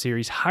 50-part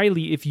series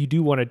highly if you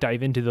do want to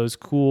dive into those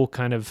cool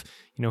kind of,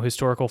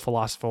 historical,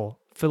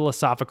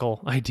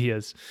 philosophical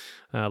ideas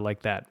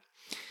like that.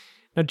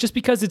 Now, just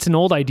because it's an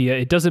old idea,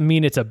 it doesn't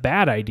mean it's a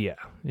bad idea.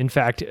 In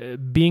fact,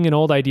 being an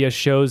old idea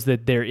shows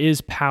that there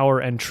is power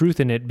and truth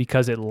in it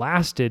because it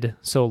lasted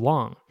so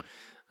long.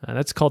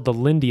 That's called the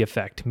Lindy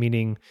effect,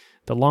 meaning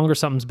the longer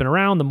something's been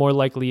around, the more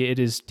likely it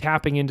is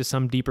tapping into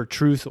some deeper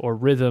truth or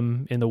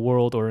rhythm in the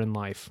world or in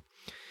life.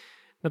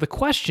 Now, the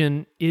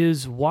question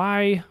is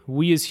why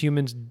we as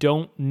humans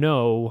don't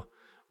know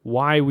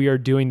why we are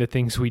doing the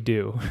things we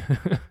do.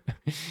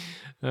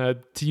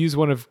 To use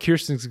one of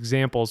Kirsten's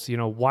examples,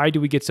 why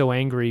do we get so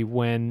angry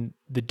when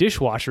the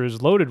dishwasher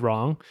is loaded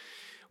wrong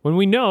when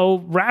we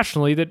know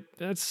rationally that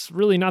that's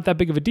really not that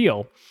big of a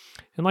deal?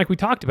 And like we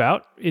talked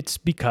about, it's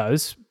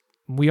because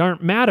we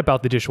aren't mad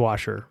about the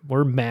dishwasher.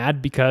 We're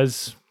mad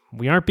because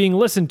we aren't being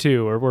listened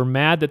to, or we're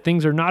mad that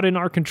things are not in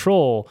our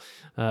control,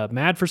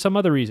 mad for some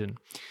other reason.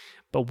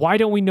 But why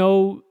don't we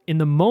know in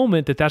the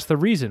moment that that's the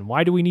reason?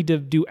 Why do we need to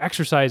do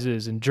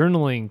exercises and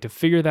journaling to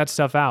figure that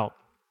stuff out?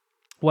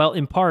 Well,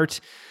 in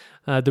part,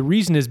 the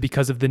reason is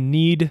because of the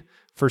need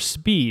for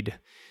speed.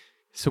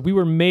 So we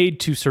were made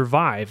to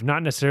survive,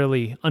 not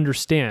necessarily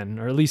understand,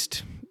 or at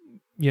least,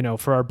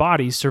 for our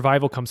bodies,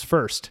 survival comes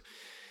first.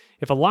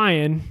 If a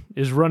lion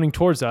is running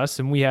towards us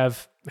and we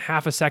have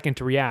half a second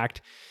to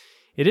react,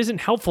 it isn't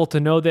helpful to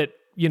know that,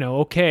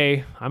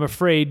 okay, I'm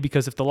afraid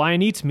because if the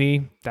lion eats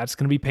me, that's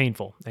going to be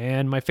painful,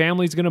 and my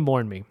family's going to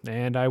mourn me,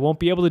 and I won't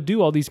be able to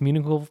do all these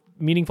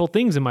meaningful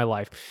things in my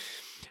life.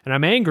 And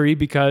I'm angry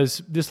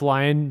because this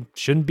lion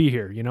shouldn't be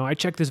here. I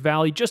checked this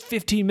valley just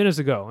 15 minutes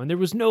ago and there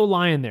was no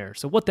lion there.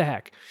 So what the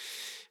heck?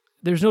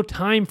 There's no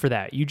time for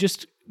that. You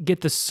just get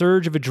the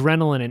surge of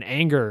adrenaline and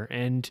anger,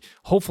 and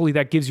hopefully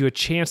that gives you a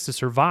chance to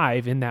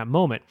survive in that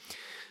moment.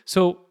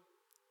 So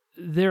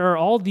there are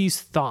all these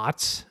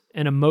thoughts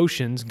and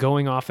emotions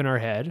going off in our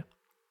head,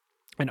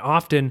 and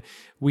often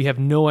we have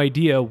no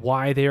idea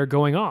why they are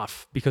going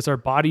off because our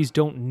bodies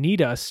don't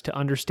need us to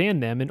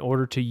understand them in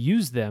order to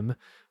use them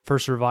for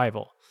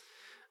survival.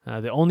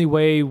 The only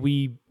way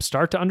we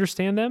start to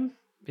understand them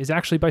is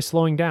actually by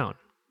slowing down.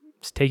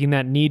 It's taking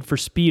that need for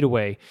speed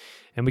away,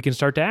 and we can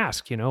start to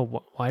ask,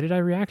 why did I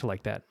react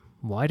like that?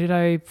 Why did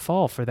I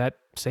fall for that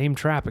same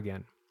trap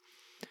again?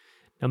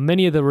 Now,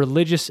 many of the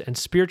religious and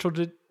spiritual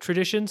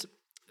traditions,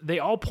 they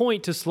all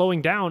point to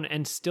slowing down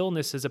and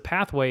stillness as a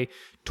pathway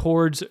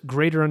towards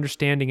greater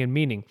understanding and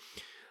meaning.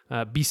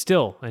 Be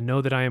still and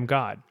know that I am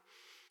God.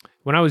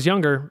 When I was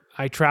younger,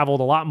 I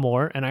traveled a lot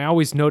more, and I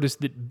always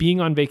noticed that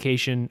being on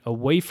vacation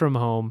away from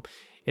home,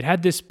 it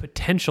had this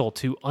potential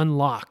to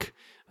unlock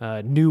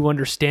new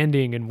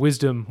understanding and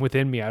wisdom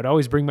within me. I would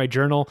always bring my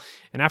journal,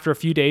 and after a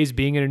few days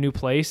being in a new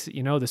place,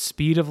 the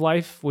speed of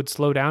life would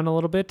slow down a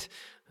little bit.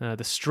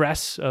 The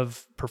stress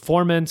of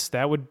performance,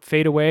 that would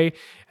fade away,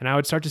 and I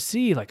would start to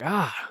see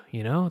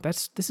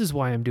this is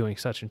why I'm doing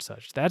such and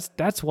such.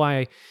 That's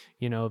why,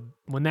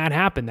 when that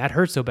happened, that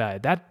hurt so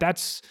bad.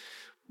 That's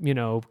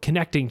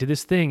connecting to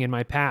this thing in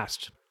my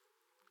past.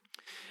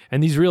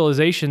 And these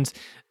realizations,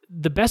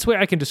 the best way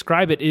I can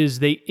describe it is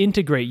they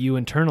integrate you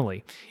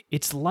internally.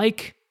 It's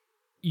like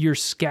you're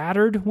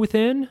scattered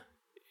within,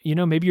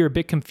 maybe you're a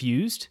bit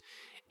confused.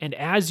 And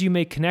as you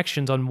make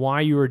connections on why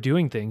you are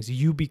doing things,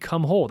 you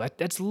become whole.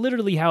 That's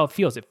literally how it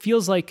feels. It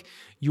feels like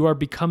you are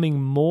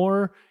becoming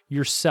more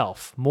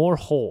yourself, more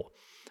whole.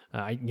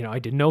 I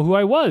didn't know who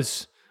I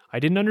was. I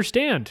didn't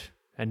understand.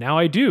 And now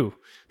I do.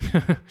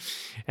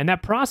 And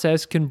that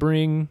process can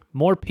bring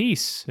more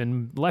peace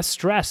and less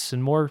stress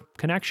and more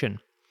connection.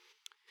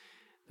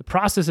 The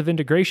process of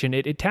integration,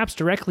 it taps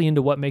directly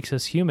into what makes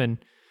us human,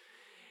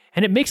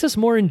 and it makes us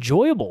more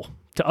enjoyable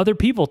to other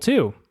people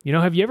too.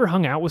 Have you ever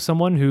hung out with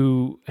someone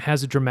who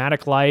has a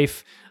dramatic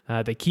life?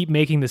 They keep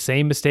making the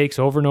same mistakes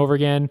over and over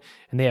again,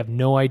 and they have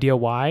no idea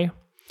why?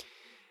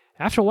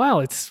 After a while,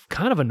 it's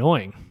kind of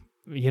annoying.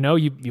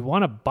 You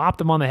want to bop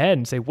them on the head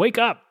and say, wake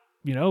up,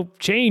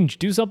 change,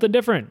 do something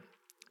different.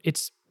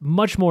 It's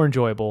much more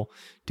enjoyable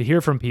to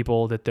hear from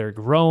people that they're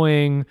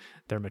growing,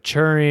 they're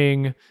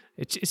maturing.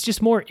 It's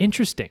just more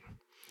interesting.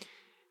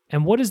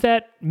 And what does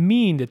that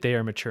mean that they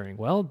are maturing?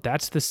 Well,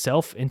 that's the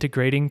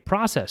self-integrating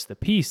process, the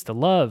peace, the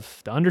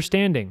love, the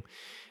understanding.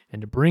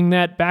 And to bring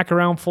that back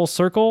around full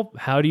circle,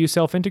 how do you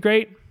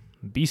self-integrate?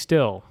 Be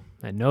still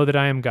and know that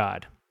I am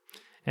God.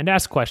 And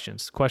ask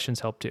questions.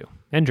 Questions help too.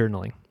 And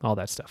journaling, all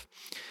that stuff.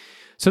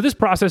 So this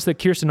process that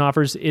Kirsten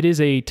offers, it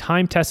is a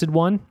time-tested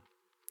one.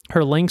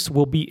 Her links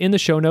will be in the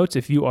show notes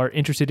if you are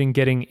interested in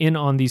getting in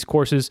on these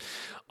courses.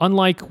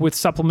 Unlike with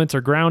supplements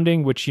or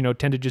grounding, which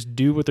tend to just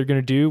do what they're going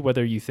to do,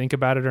 whether you think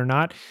about it or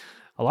not,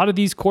 a lot of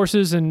these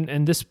courses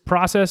and this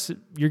process,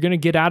 you're going to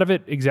get out of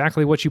it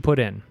exactly what you put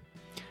in.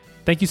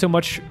 Thank you so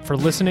much for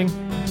listening.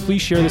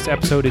 Please share this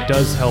episode. It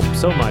does help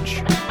so much.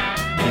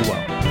 Be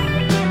well.